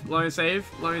save. Let me save.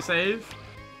 Let me save.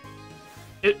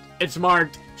 It's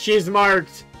marked. She's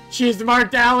marked. She's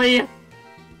marked, Allie.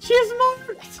 She's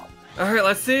marked. Alright,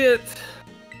 let's see it.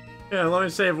 Yeah, let me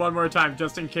save one more time,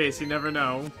 just in case. You never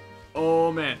know.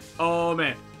 Oh, man. Oh,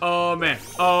 man. Oh, man.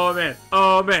 Oh, man.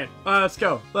 Oh, man. Let's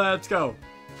go. Let's go.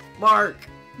 Mark.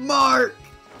 Mark.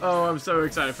 Oh, I'm so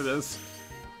excited for this.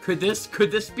 Could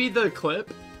this be the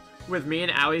clip with me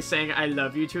and Allie saying I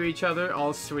love you to each other,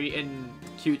 all sweet and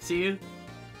cutesy?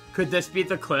 Could this be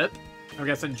the clip? I'm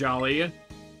guessing Jolly.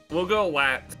 We'll go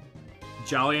Lat.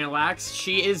 Jolly and Lax.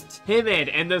 She is timid,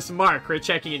 and this mark we're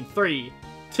checking in 3,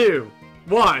 2,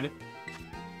 1.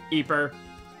 Eeper.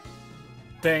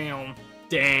 Damn.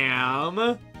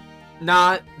 Damn.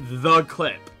 Not the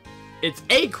clip. It's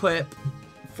a clip,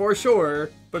 for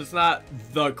sure, but it's not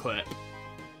the clip.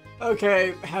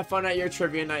 Okay, have fun at your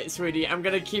trivia night, sweetie. I'm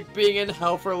gonna keep being in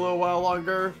hell for a little while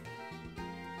longer.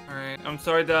 Alright, I'm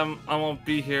sorry that I won't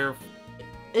be here.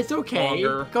 It's okay.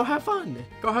 Longer. Go have fun.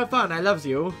 Go have fun. I loves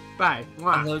you. Bye.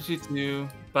 Mwah. I love you too.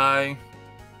 Bye.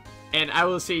 And I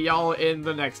will see y'all in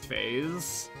the next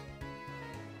phase.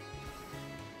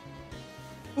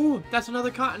 Ooh, that's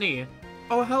another Cottonee.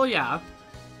 Oh, hell yeah.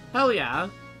 Hell yeah.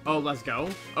 Oh, let's go.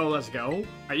 Oh, let's go.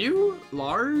 Are you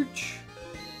large?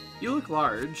 You look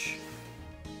large.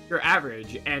 You're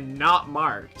average and not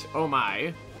marked. Oh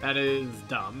my. That is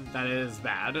dumb. That is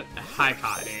bad. Hi,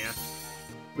 Cottonee.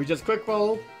 We just quick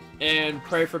roll and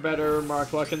pray for better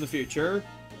mark luck in the future.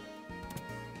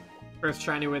 First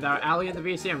shiny without Ali in the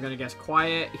VC. I'm gonna guess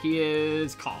quiet. He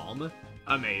is calm.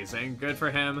 Amazing. Good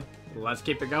for him. Let's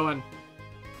keep it going.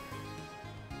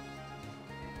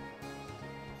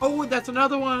 Oh, that's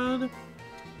another one.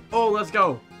 Oh, let's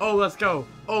go. Oh, let's go.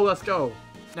 Oh, let's go.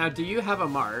 Now, do you have a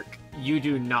mark? You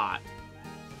do not.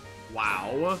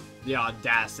 Wow. The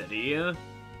audacity. I'm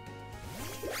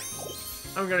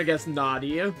gonna guess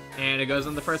naughty. And it goes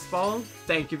on the first ball.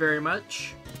 Thank you very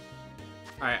much.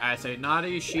 Alright, I say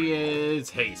naughty. She is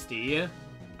hasty.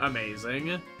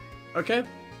 Amazing. Okay.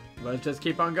 Let's just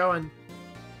keep on going.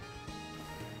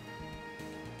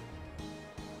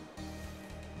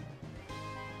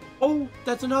 Oh,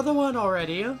 that's another one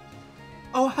already.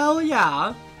 Oh, hell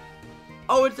yeah.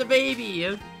 Oh, it's a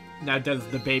baby. Now, does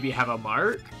the baby have a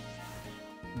mark?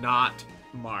 Not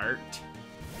marked.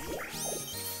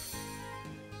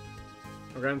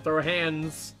 We're gonna throw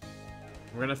hands.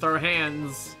 We're gonna throw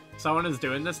hands. Someone is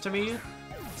doing this to me.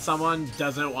 Someone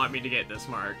doesn't want me to get this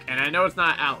mark. And I know it's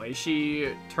not Allie.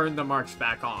 She turned the marks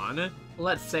back on.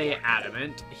 Let's say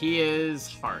adamant. He is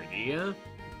hardy.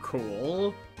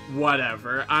 Cool.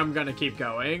 Whatever. I'm gonna keep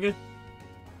going.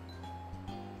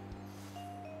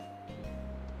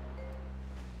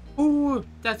 Ooh,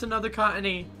 that's another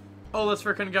Cottonee. Oh, let's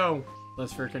frickin' go.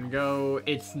 Let's frickin' go.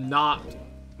 It's not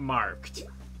marked.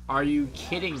 Are you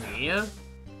kidding me?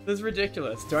 This is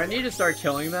ridiculous. Do I need to start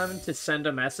killing them to send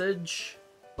a message?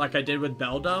 Like I did with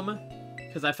Beldum?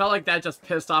 Because I felt like that just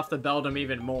pissed off the Beldum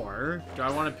even more. Do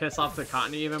I want to piss off the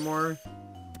Cottonee even more?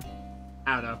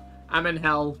 I don't know. I'm in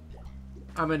hell.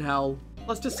 I'm in hell.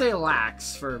 Let's just say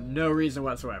lax for no reason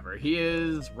whatsoever. He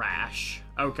is rash.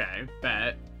 Okay,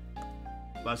 bet.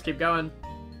 Let's keep going.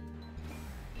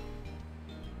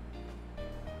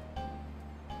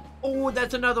 Oh,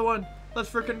 that's another one. Let's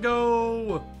frickin'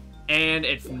 go. And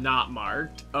it's not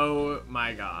marked. Oh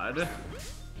my god.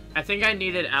 I think I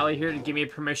needed Allie here to give me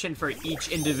permission for each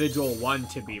individual one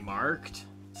to be marked.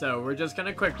 So we're just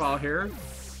gonna quick ball here.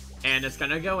 And it's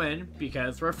gonna go in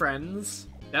because we're friends.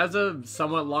 That's a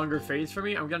somewhat longer phase for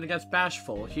me. I'm gonna guess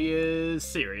bashful. He is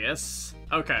serious.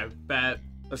 Okay, bet.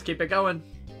 Let's keep it going.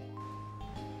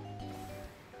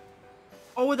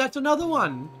 Oh, that's another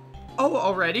one. Oh,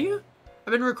 already?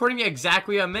 I've been recording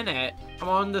exactly a minute. I'm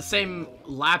on the same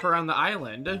lap around the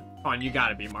island. Come on, you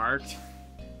gotta be marked.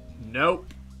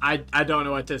 Nope. I don't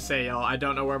know what to say, y'all. I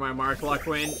don't know where my mark luck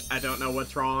went. I don't know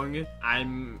what's wrong.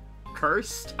 I'm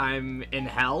cursed. I'm in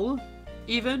hell,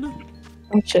 even.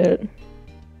 Oh, shit.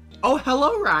 Oh,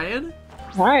 hello, Ryan.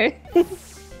 Hi.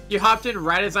 You hopped in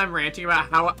right as I'm ranting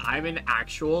about how I'm in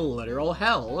actual literal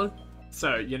hell.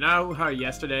 So, you know how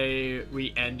yesterday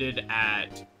we ended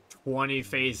at 20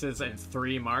 phases and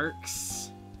 3 marks?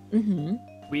 Mm-hmm.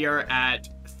 We are at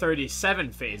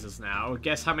 37 phases now.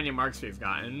 Guess how many marks we've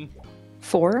gotten?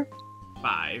 4?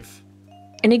 5.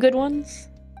 Any good ones?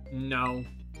 No.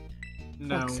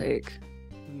 No. Fuck's sake.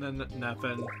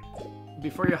 Nothing.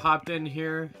 Before you hopped in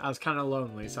here, I was kind of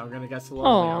lonely, so I'm gonna guess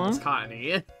lonely on this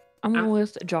Cottonee. I'm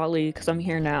with Jolly because I'm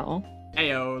here now.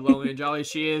 Ayo, lonely and jolly,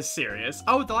 she is serious.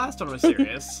 Oh, the last one was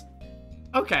serious.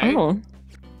 Okay. Oh.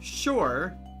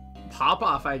 Sure. Pop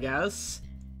off, I guess.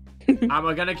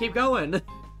 I'm gonna keep going.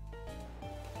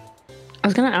 I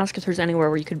was gonna ask if there's anywhere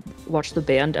where you could watch the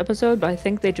band episode, but I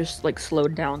think they just like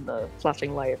slowed down the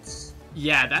flashing lights.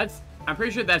 Yeah, I'm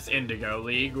pretty sure that's Indigo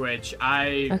League, which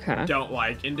I don't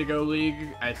like Indigo League.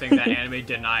 I think that anime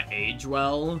did not age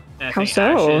well. How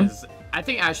so? I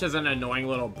think Ash is an annoying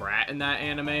little brat in that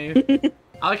anime.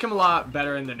 I like him a lot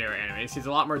better in the newer animes. He's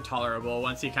a lot more tolerable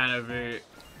once he kind of,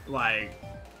 like,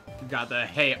 got the,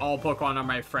 hey, all Pokemon are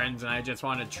my friends and I just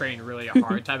want to train really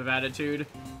hard type of attitude.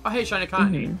 Oh, hey, Shiny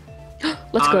Cottonee.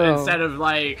 Let's go. Instead of,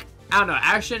 like, I don't know,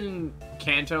 Action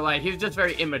Kanto, like, he's just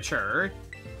very immature.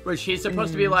 Which he's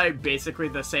supposed to be, like, basically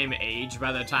the same age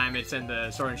by the time it's in the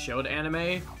Sword and Shield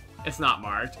anime. It's not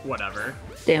marked. Whatever.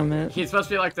 Damn it. He's supposed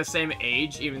to be, like, the same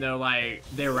age, even though, like,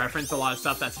 they reference a lot of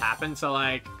stuff that's happened. So,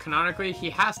 like, canonically,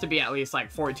 he has to be at least, like,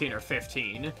 14 or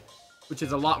 15. Which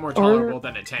is a lot more tolerable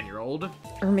than a 10-year-old.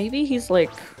 Or maybe he's,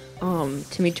 like,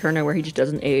 Timmy Turner, where he just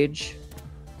doesn't age.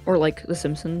 Or, like, The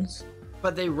Simpsons.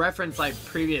 But they reference like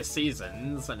previous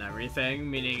seasons and everything,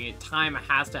 meaning time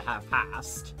has to have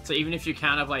passed. So even if you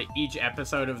count up like each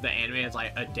episode of the anime as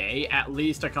like a day, at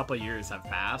least a couple years have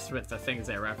passed with the things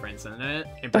they reference in it.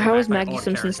 And But bring how back, is like, Maggie old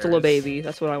Simpson still a characters. baby?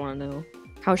 That's what I want to know.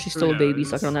 How is she Who still a baby knows?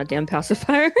 sucking on that damn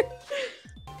pacifier?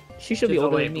 She should She's be a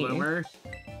older late than me. bloomer.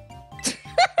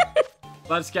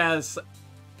 Let's guess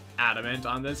Adamant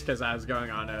on this because I was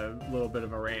going on a little bit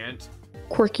of a rant.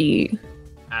 Quirky.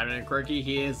 Adamant and quirky,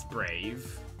 he is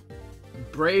brave.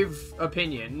 Brave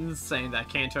opinions saying that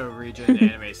Kanto region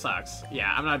anime sucks.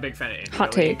 Yeah, I'm not a big fan of it.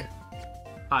 Hot take.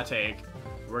 Hot take.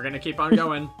 We're gonna keep on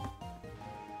going.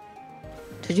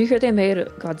 Did you hear they made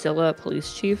Godzilla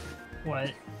police chief?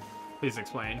 What? Please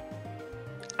explain.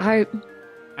 I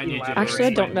I need you to Actually, I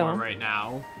explain don't know. more right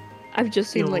now. I've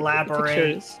just seen like Elaborate.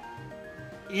 pictures.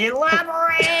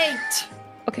 Elaborate!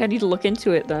 Okay, I need to look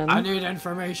into it then. I need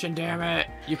information, damn it.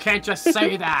 You can't just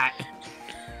say that.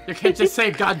 You can't just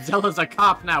say Godzilla's a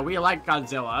cop now. We like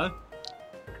Godzilla.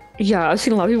 Yeah, I've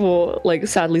seen a lot of people like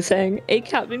sadly saying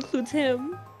ACAP includes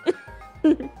him.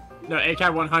 No,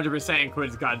 ACAB 100%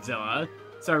 includes Godzilla.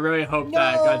 So I really hope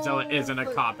that No, Godzilla isn't a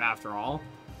but- cop after all.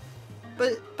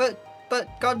 But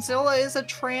Godzilla is a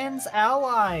trans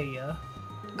ally.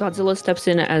 Godzilla steps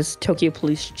in as Tokyo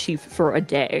police chief for a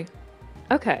day.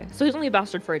 Okay, so he's only a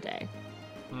bastard for a day.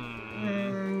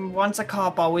 Once a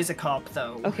cop, always a cop,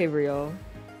 though. Okay, Rio.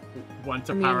 Once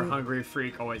a I mean- power-hungry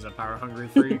freak, always a power-hungry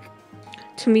freak.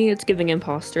 To me, it's giving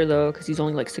imposter though, because he's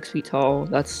only like 6 feet tall.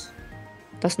 That's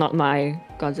not my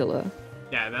Godzilla.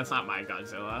 Yeah, that's not my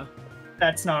Godzilla.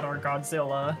 That's not our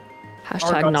Godzilla. Our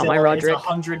Hashtag Godzilla not my is Roderick.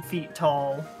 100 feet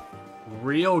tall.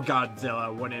 Real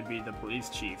Godzilla wouldn't be the police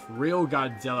chief. Real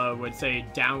Godzilla would say,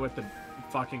 down with the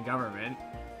fucking government.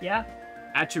 Yeah.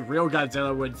 Actually, real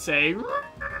Godzilla would say...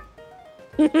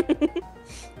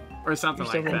 or something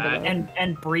You're so like right. that.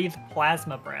 And breathe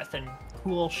plasma breath and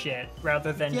cool shit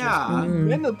rather than Yeah. just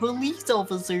Mm. I'm a police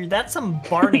officer. That's some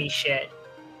Barney shit.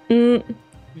 Don't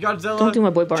Godzilla, do my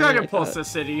boy Barney Dragon like Pulse that. the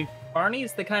city.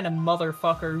 Barney's the kind of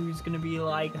motherfucker who's gonna be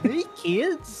like, "Hey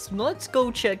kids, let's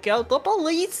go check out the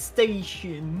police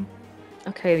station."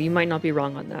 Okay, you might not be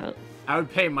wrong on that. I would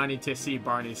pay money to see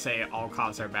Barney say all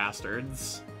cops are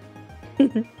bastards.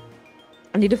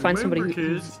 I need to find somebody Remember,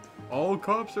 who. kids, all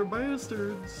cops are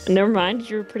bastards. Never mind,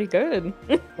 you're pretty good.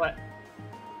 What?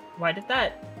 Why did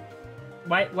that?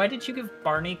 Why did you give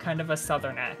Barney kind of a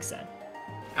southern accent?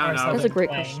 I don't know. That's a great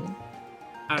Playing. question.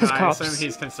 I don't 'cause know. I cops. assume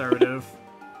he's conservative.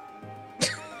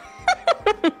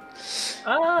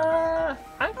 I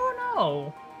don't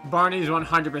know. Barney's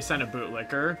 100% a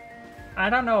bootlicker. I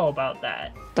don't know about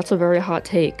that. That's a very hot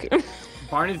take.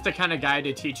 Barney's the kind of guy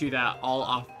to teach you that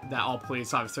all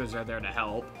police officers are there to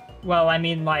help. Well, I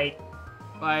mean, like,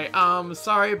 Like,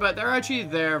 sorry, but they're actually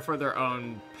there for their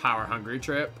own power-hungry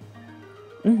trip.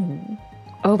 Mhm.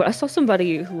 Oh, but I saw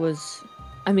somebody who was.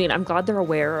 I mean, I'm glad they're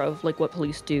aware of like what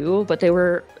police do, but they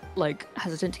were like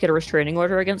hesitant to get a restraining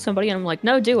order against somebody, and I'm like,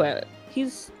 no, do it.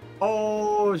 He's.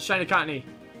 Oh, shiny Cottonee.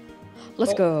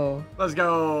 Let's go. Let's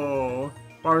go.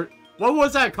 Or what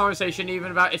was that conversation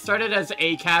even about? It started as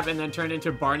a cab and then turned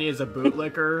into Barney as a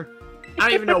bootlicker. I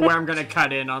don't even know where I'm gonna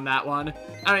cut in on that one.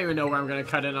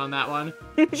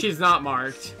 She's not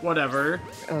marked. Whatever.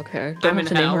 Okay. I'm Don't in have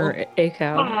to name hell. her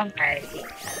ACAB.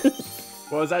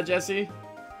 What was that, Jesse?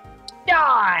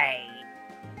 die!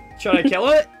 Should I kill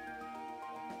it?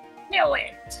 Do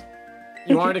it!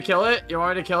 You wanted to kill it?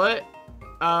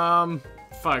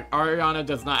 Fuck. Ariana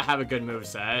does not have a good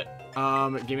moveset.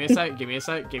 Give me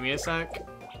a sec.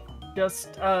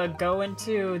 Just go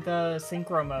into the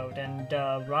synchro mode and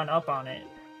run up on it.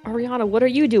 Ariana, what are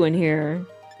you doing here?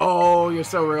 Oh, you're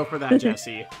so real for that,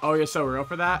 Jesse. Oh, you're so real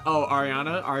for that. Oh,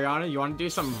 Ariana, you want to do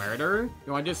some murder?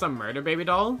 You want to do some murder, baby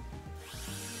doll?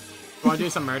 You want to do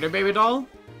some murder, baby doll?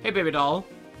 Hey, baby doll.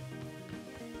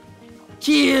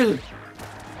 Kill!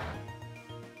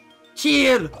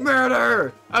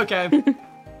 Murder! Okay.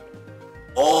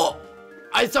 Oh!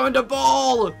 I summoned a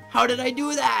ball! How did I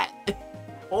do that?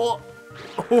 Oh!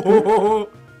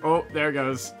 Oh, there it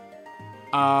goes.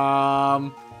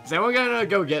 Is anyone gonna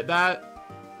go get that?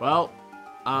 Well,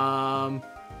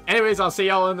 anyways, I'll see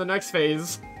y'all in the next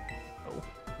phase.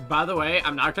 By the way,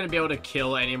 I'm not gonna be able to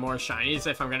kill any more shinies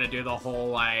if I'm gonna do the whole,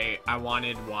 like, I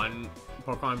wanted one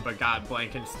Pokemon but got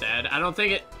blank instead. I don't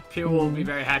think people will be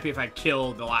very happy if I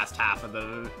kill the last half of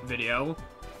the video.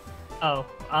 Oh,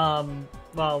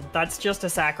 well, that's just a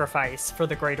sacrifice for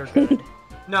the greater good.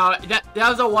 No, that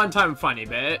was a one-time funny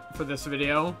bit for this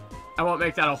video. I won't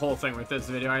make that a whole thing with this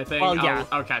video, I think. Well, yeah.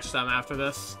 I'll catch them after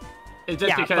this. It's just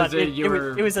yeah, because but you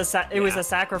were... it was a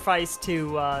sacrifice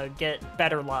to get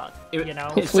better luck. You know,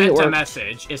 it Hopefully it sent a worked.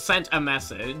 message. It sent a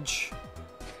message.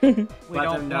 we Let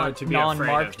don't them know want to be afraid of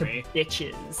non-marked me.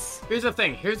 bitches. Here's the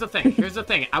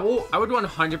thing. I would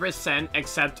 100%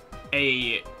 accept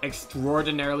a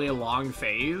extraordinarily long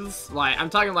phase. Like, I'm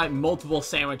talking like multiple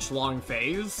sandwich long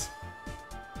phase.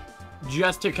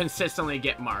 Just to consistently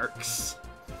get marks.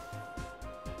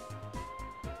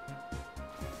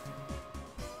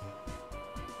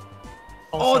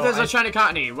 Also, Oh, there's a shiny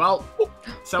Cottonee. Well,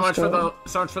 so much go.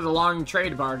 for the long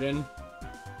trade bargain.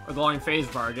 Or the long phase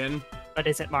bargain. But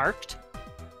is it marked?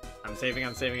 I'm saving.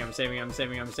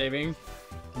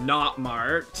 Not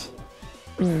marked.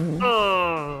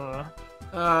 Ugh.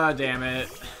 Ah, damn it.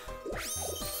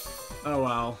 Oh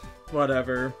well.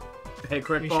 Whatever. Hey,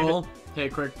 quick We ball. Hey,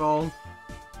 quick ball.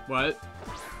 What?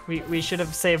 We should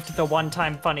have saved the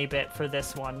one-time funny bit for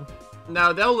this one.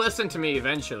 No, they'll listen to me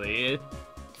eventually.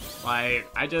 Like,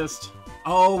 I just...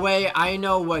 Oh, wait, I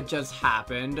know what just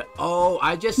happened. Oh,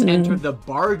 I just entered the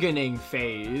bargaining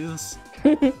phase.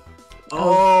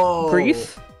 Oh.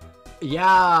 Grief?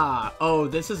 Yeah. Oh,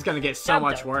 this is gonna get so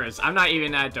much Goddamn. worse. I'm not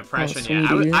even at depression Oh, yet.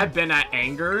 sweetie. I've been at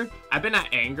anger. I've been at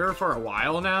anger for a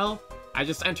while now. I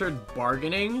just entered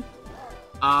bargaining.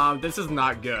 This is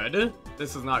not good.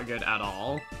 This is not good at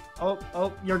all.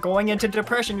 Oh, you're going into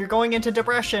depression. You're going into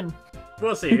depression.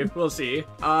 We'll see. We'll see.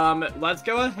 Let's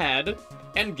go ahead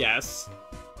and guess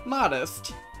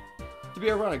modest. To be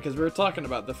ironic, because we were talking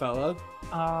about the fella.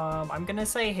 I'm gonna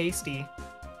say hasty.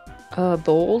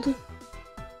 Bold?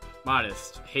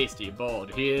 Modest, hasty,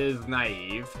 bold. He is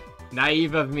naive.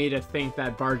 Naive of me to think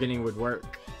that bargaining would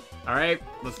work. Alright,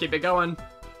 let's keep it going.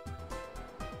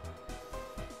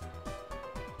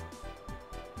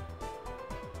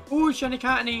 Ooh, shiny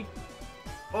Cottonee.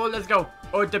 Oh, let's go.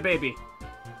 Oh, the baby.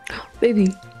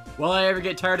 Baby. Will I ever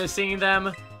get tired of seeing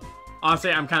them?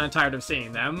 Honestly, I'm kind of tired of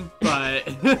seeing them, but...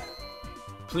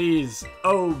 please,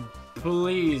 oh,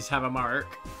 please have a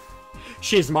mark.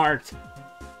 She's marked.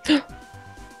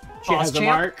 She has a champ.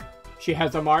 mark. She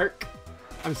has a mark.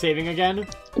 I'm saving again.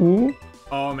 Ooh.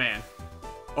 Oh, man.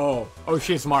 Oh,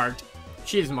 she's marked.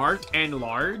 She's marked and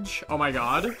large. Oh, my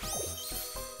God.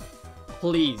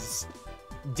 Please.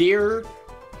 Dear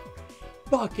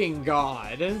fucking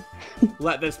God.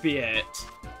 Let this be it.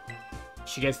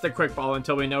 She gets the quick ball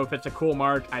until we know if it's a cool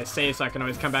mark. I save so I can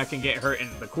always come back and get her in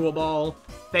the cool ball.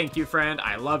 Thank you, friend.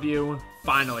 I love you.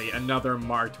 Finally, another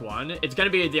marked one. It's gonna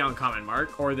be the uncommon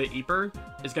mark, or the Eeper.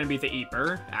 It's gonna be the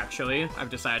Eeper, actually. I've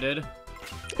decided.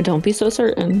 Don't be so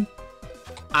certain.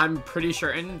 I'm pretty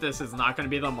certain this is not gonna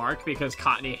be the mark because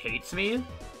Cottonee hates me.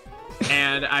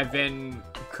 And I've been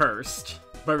cursed.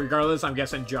 But regardless, I'm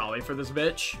guessing jolly for this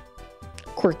bitch.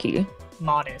 Quirky.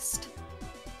 Modest.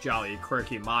 Jolly,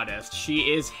 quirky, modest.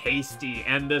 She is hasty.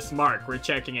 And this mark, we're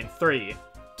checking in 3,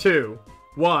 2,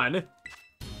 1.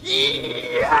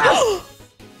 Yes!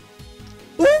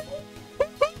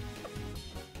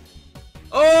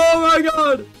 Oh my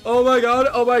God! Oh my God!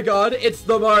 Oh my God! It's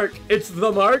the mark! It's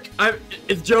the mark!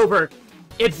 It's Jover!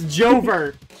 It's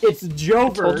Jover! It's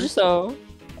Jover! Told you so.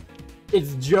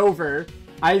 It's Jover.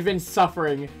 I've been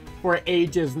suffering for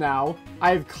ages now.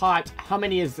 I've caught... How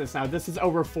many is this now? This is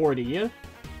over 40.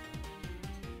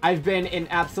 I've been in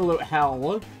absolute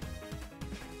hell.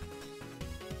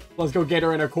 Let's go get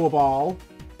her in a cool ball.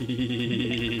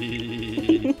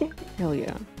 Hell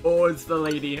yeah. Oh, it's the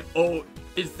lady. Oh,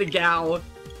 it's the gal.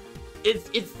 It's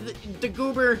the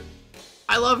goober.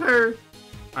 I love her.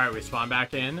 All right, we spawn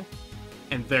back in.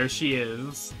 And there she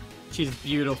is. She's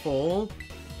beautiful.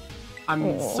 I'm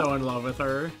Aww. so in love with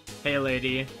her. Hey,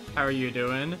 lady. How are you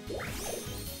doing?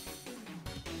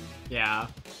 Yeah.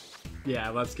 Yeah,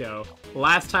 let's go.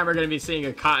 Last time we're going to be seeing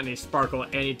a Cottonee sparkle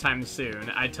anytime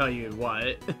soon. I tell you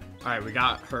what. Alright, we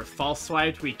got her false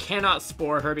swiped. We cannot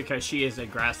spore her because she is a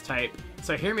grass type.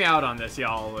 So hear me out on this,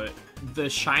 y'all. The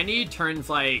shiny turns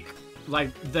like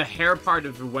the hair part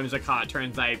of Whimsicott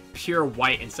turns like pure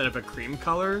white instead of a cream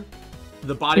color.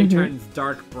 The body turns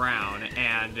dark brown,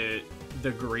 and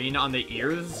the green on the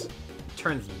ears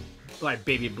turns like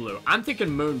baby blue. I'm thinking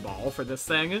Moonball for this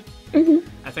thing.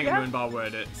 I think a Moonball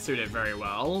would suit it very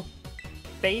well.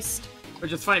 Based.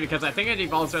 Which is funny because I think it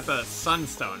evolves with a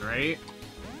Sunstone, right?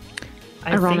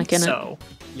 I Ironic, think innit? so.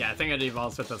 Yeah, I think it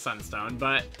evolves with a Sunstone,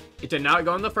 but it did not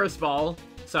go in the first ball.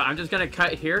 So I'm just gonna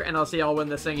cut here, and I'll see y'all when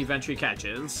this thing eventually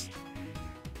catches.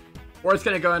 Or it's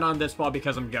gonna go in on this ball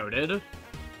because I'm goated.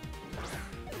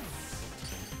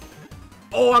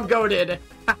 Oh, I'm goated!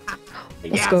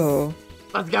 Let's go.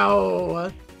 Let's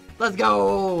go! Let's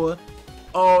go!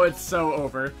 Oh, it's so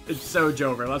over. It's so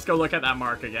Jover. Let's go look at that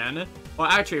mark again. Well,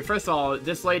 actually, first of all,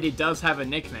 this lady does have a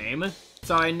nickname.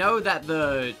 So I know that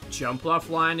the Jumpluff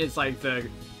line is like the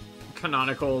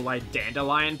canonical like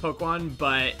Dandelion Pokemon,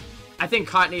 but I think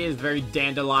Cottonee is very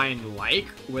Dandelion-like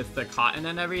with the cotton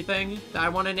and everything. I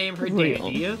want to name her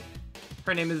Dandy.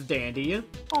 Her name is Dandy.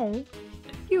 Oh,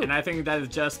 cute. And I think that is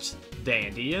just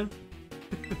Dandy.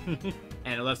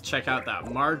 And let's check out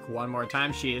that mark one more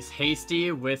time. She is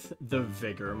hasty with the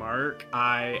Vigor mark.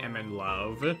 I am in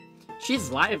love.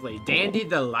 She's lively. Dandy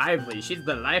the lively. She's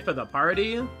the life of the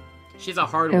party. She's a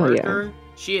hard worker. Yeah.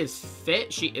 She is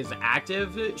fit. She is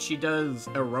active. She does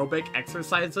aerobic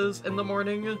exercises in the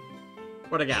morning.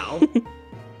 What a gal.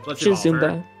 Let's She's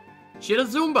Zumba. She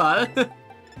does Zumba.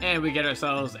 And we get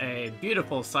ourselves a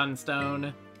beautiful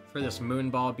Sunstone for this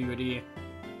Moonball beauty.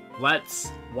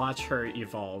 Let's watch her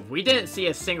evolve. We didn't see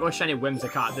a single shiny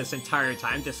Whimsicott this entire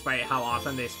time, despite how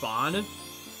often they spawn.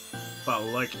 But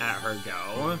look at her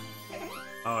go.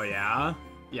 Oh yeah?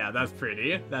 Yeah, that's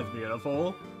pretty. That's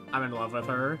beautiful. I'm in love with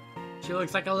her. She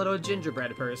looks like a little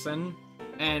gingerbread person.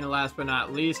 And last but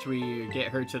not least, we get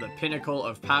her to the pinnacle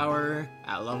of power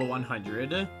at level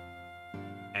 100.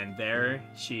 And there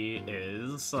she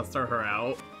is. Let's throw her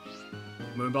out.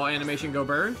 Moonball animation go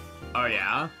burr. Oh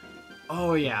yeah.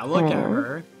 Oh yeah, look at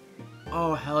her.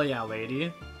 Oh hell yeah,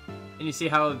 lady. And you see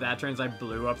how that turns like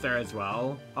blue up there as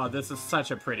well? Oh, this is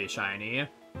such a pretty shiny.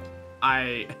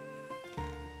 I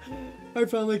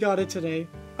finally got it today.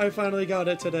 I finally got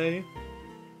it today.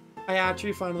 I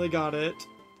actually finally got it.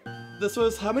 This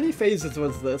was, how many phases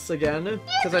was this again?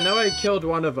 Because I know I killed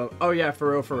one of them. Oh yeah,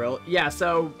 for real, for real. Yeah,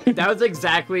 so that was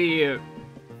exactly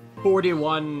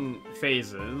 41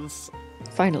 phases.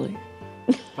 Finally.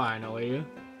 Finally.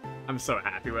 I'm so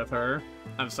happy with her.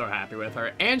 I'm so happy with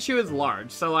her. And she was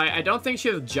large, so like, I don't think she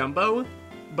was jumbo,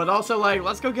 but also like,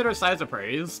 let's go get her size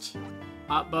appraised.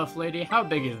 Hot buff lady, how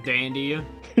big is Dandy?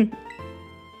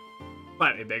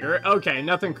 Slightly bigger. Okay,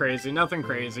 nothing crazy, nothing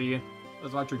crazy.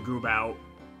 Let's watch her goob out.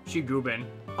 She goobin'.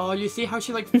 Oh, you see how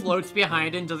she like floats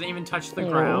behind and doesn't even touch the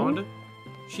ground?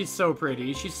 She's so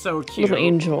pretty. She's so cute. Little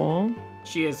angel.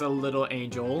 She is a little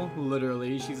angel,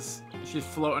 literally. She's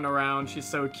floating around. She's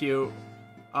so cute.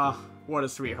 Ah, what a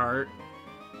sweetheart.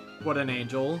 What an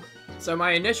angel. So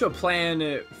my initial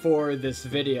plan for this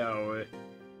video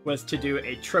was to do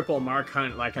a triple mark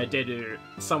hunt like I did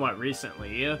somewhat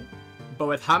recently. But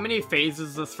with how many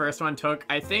phases this first one took,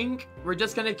 I think we're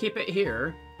just gonna keep it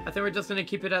here. I think we're just gonna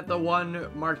keep it at the one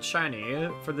marked shiny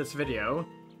for this video.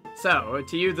 So,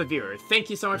 to you, the viewer, thank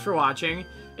you so much for watching.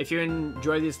 If you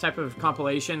enjoy these type of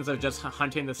compilations of just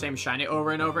hunting the same shiny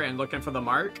over and over and looking for the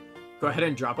mark, go ahead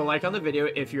and drop a like on the video.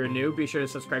 If you're new, be sure to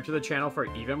subscribe to the channel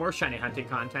for even more shiny hunting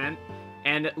content.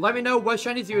 And let me know what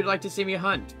shinies you would like to see me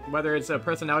hunt. Whether it's a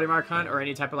personality mark hunt or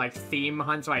any type of like theme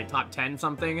hunt, so like top 10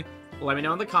 something. Let me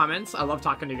know in the comments. I love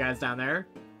talking to you guys down there.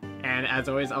 And as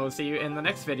always, I will see you in the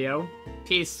next video.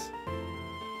 Peace.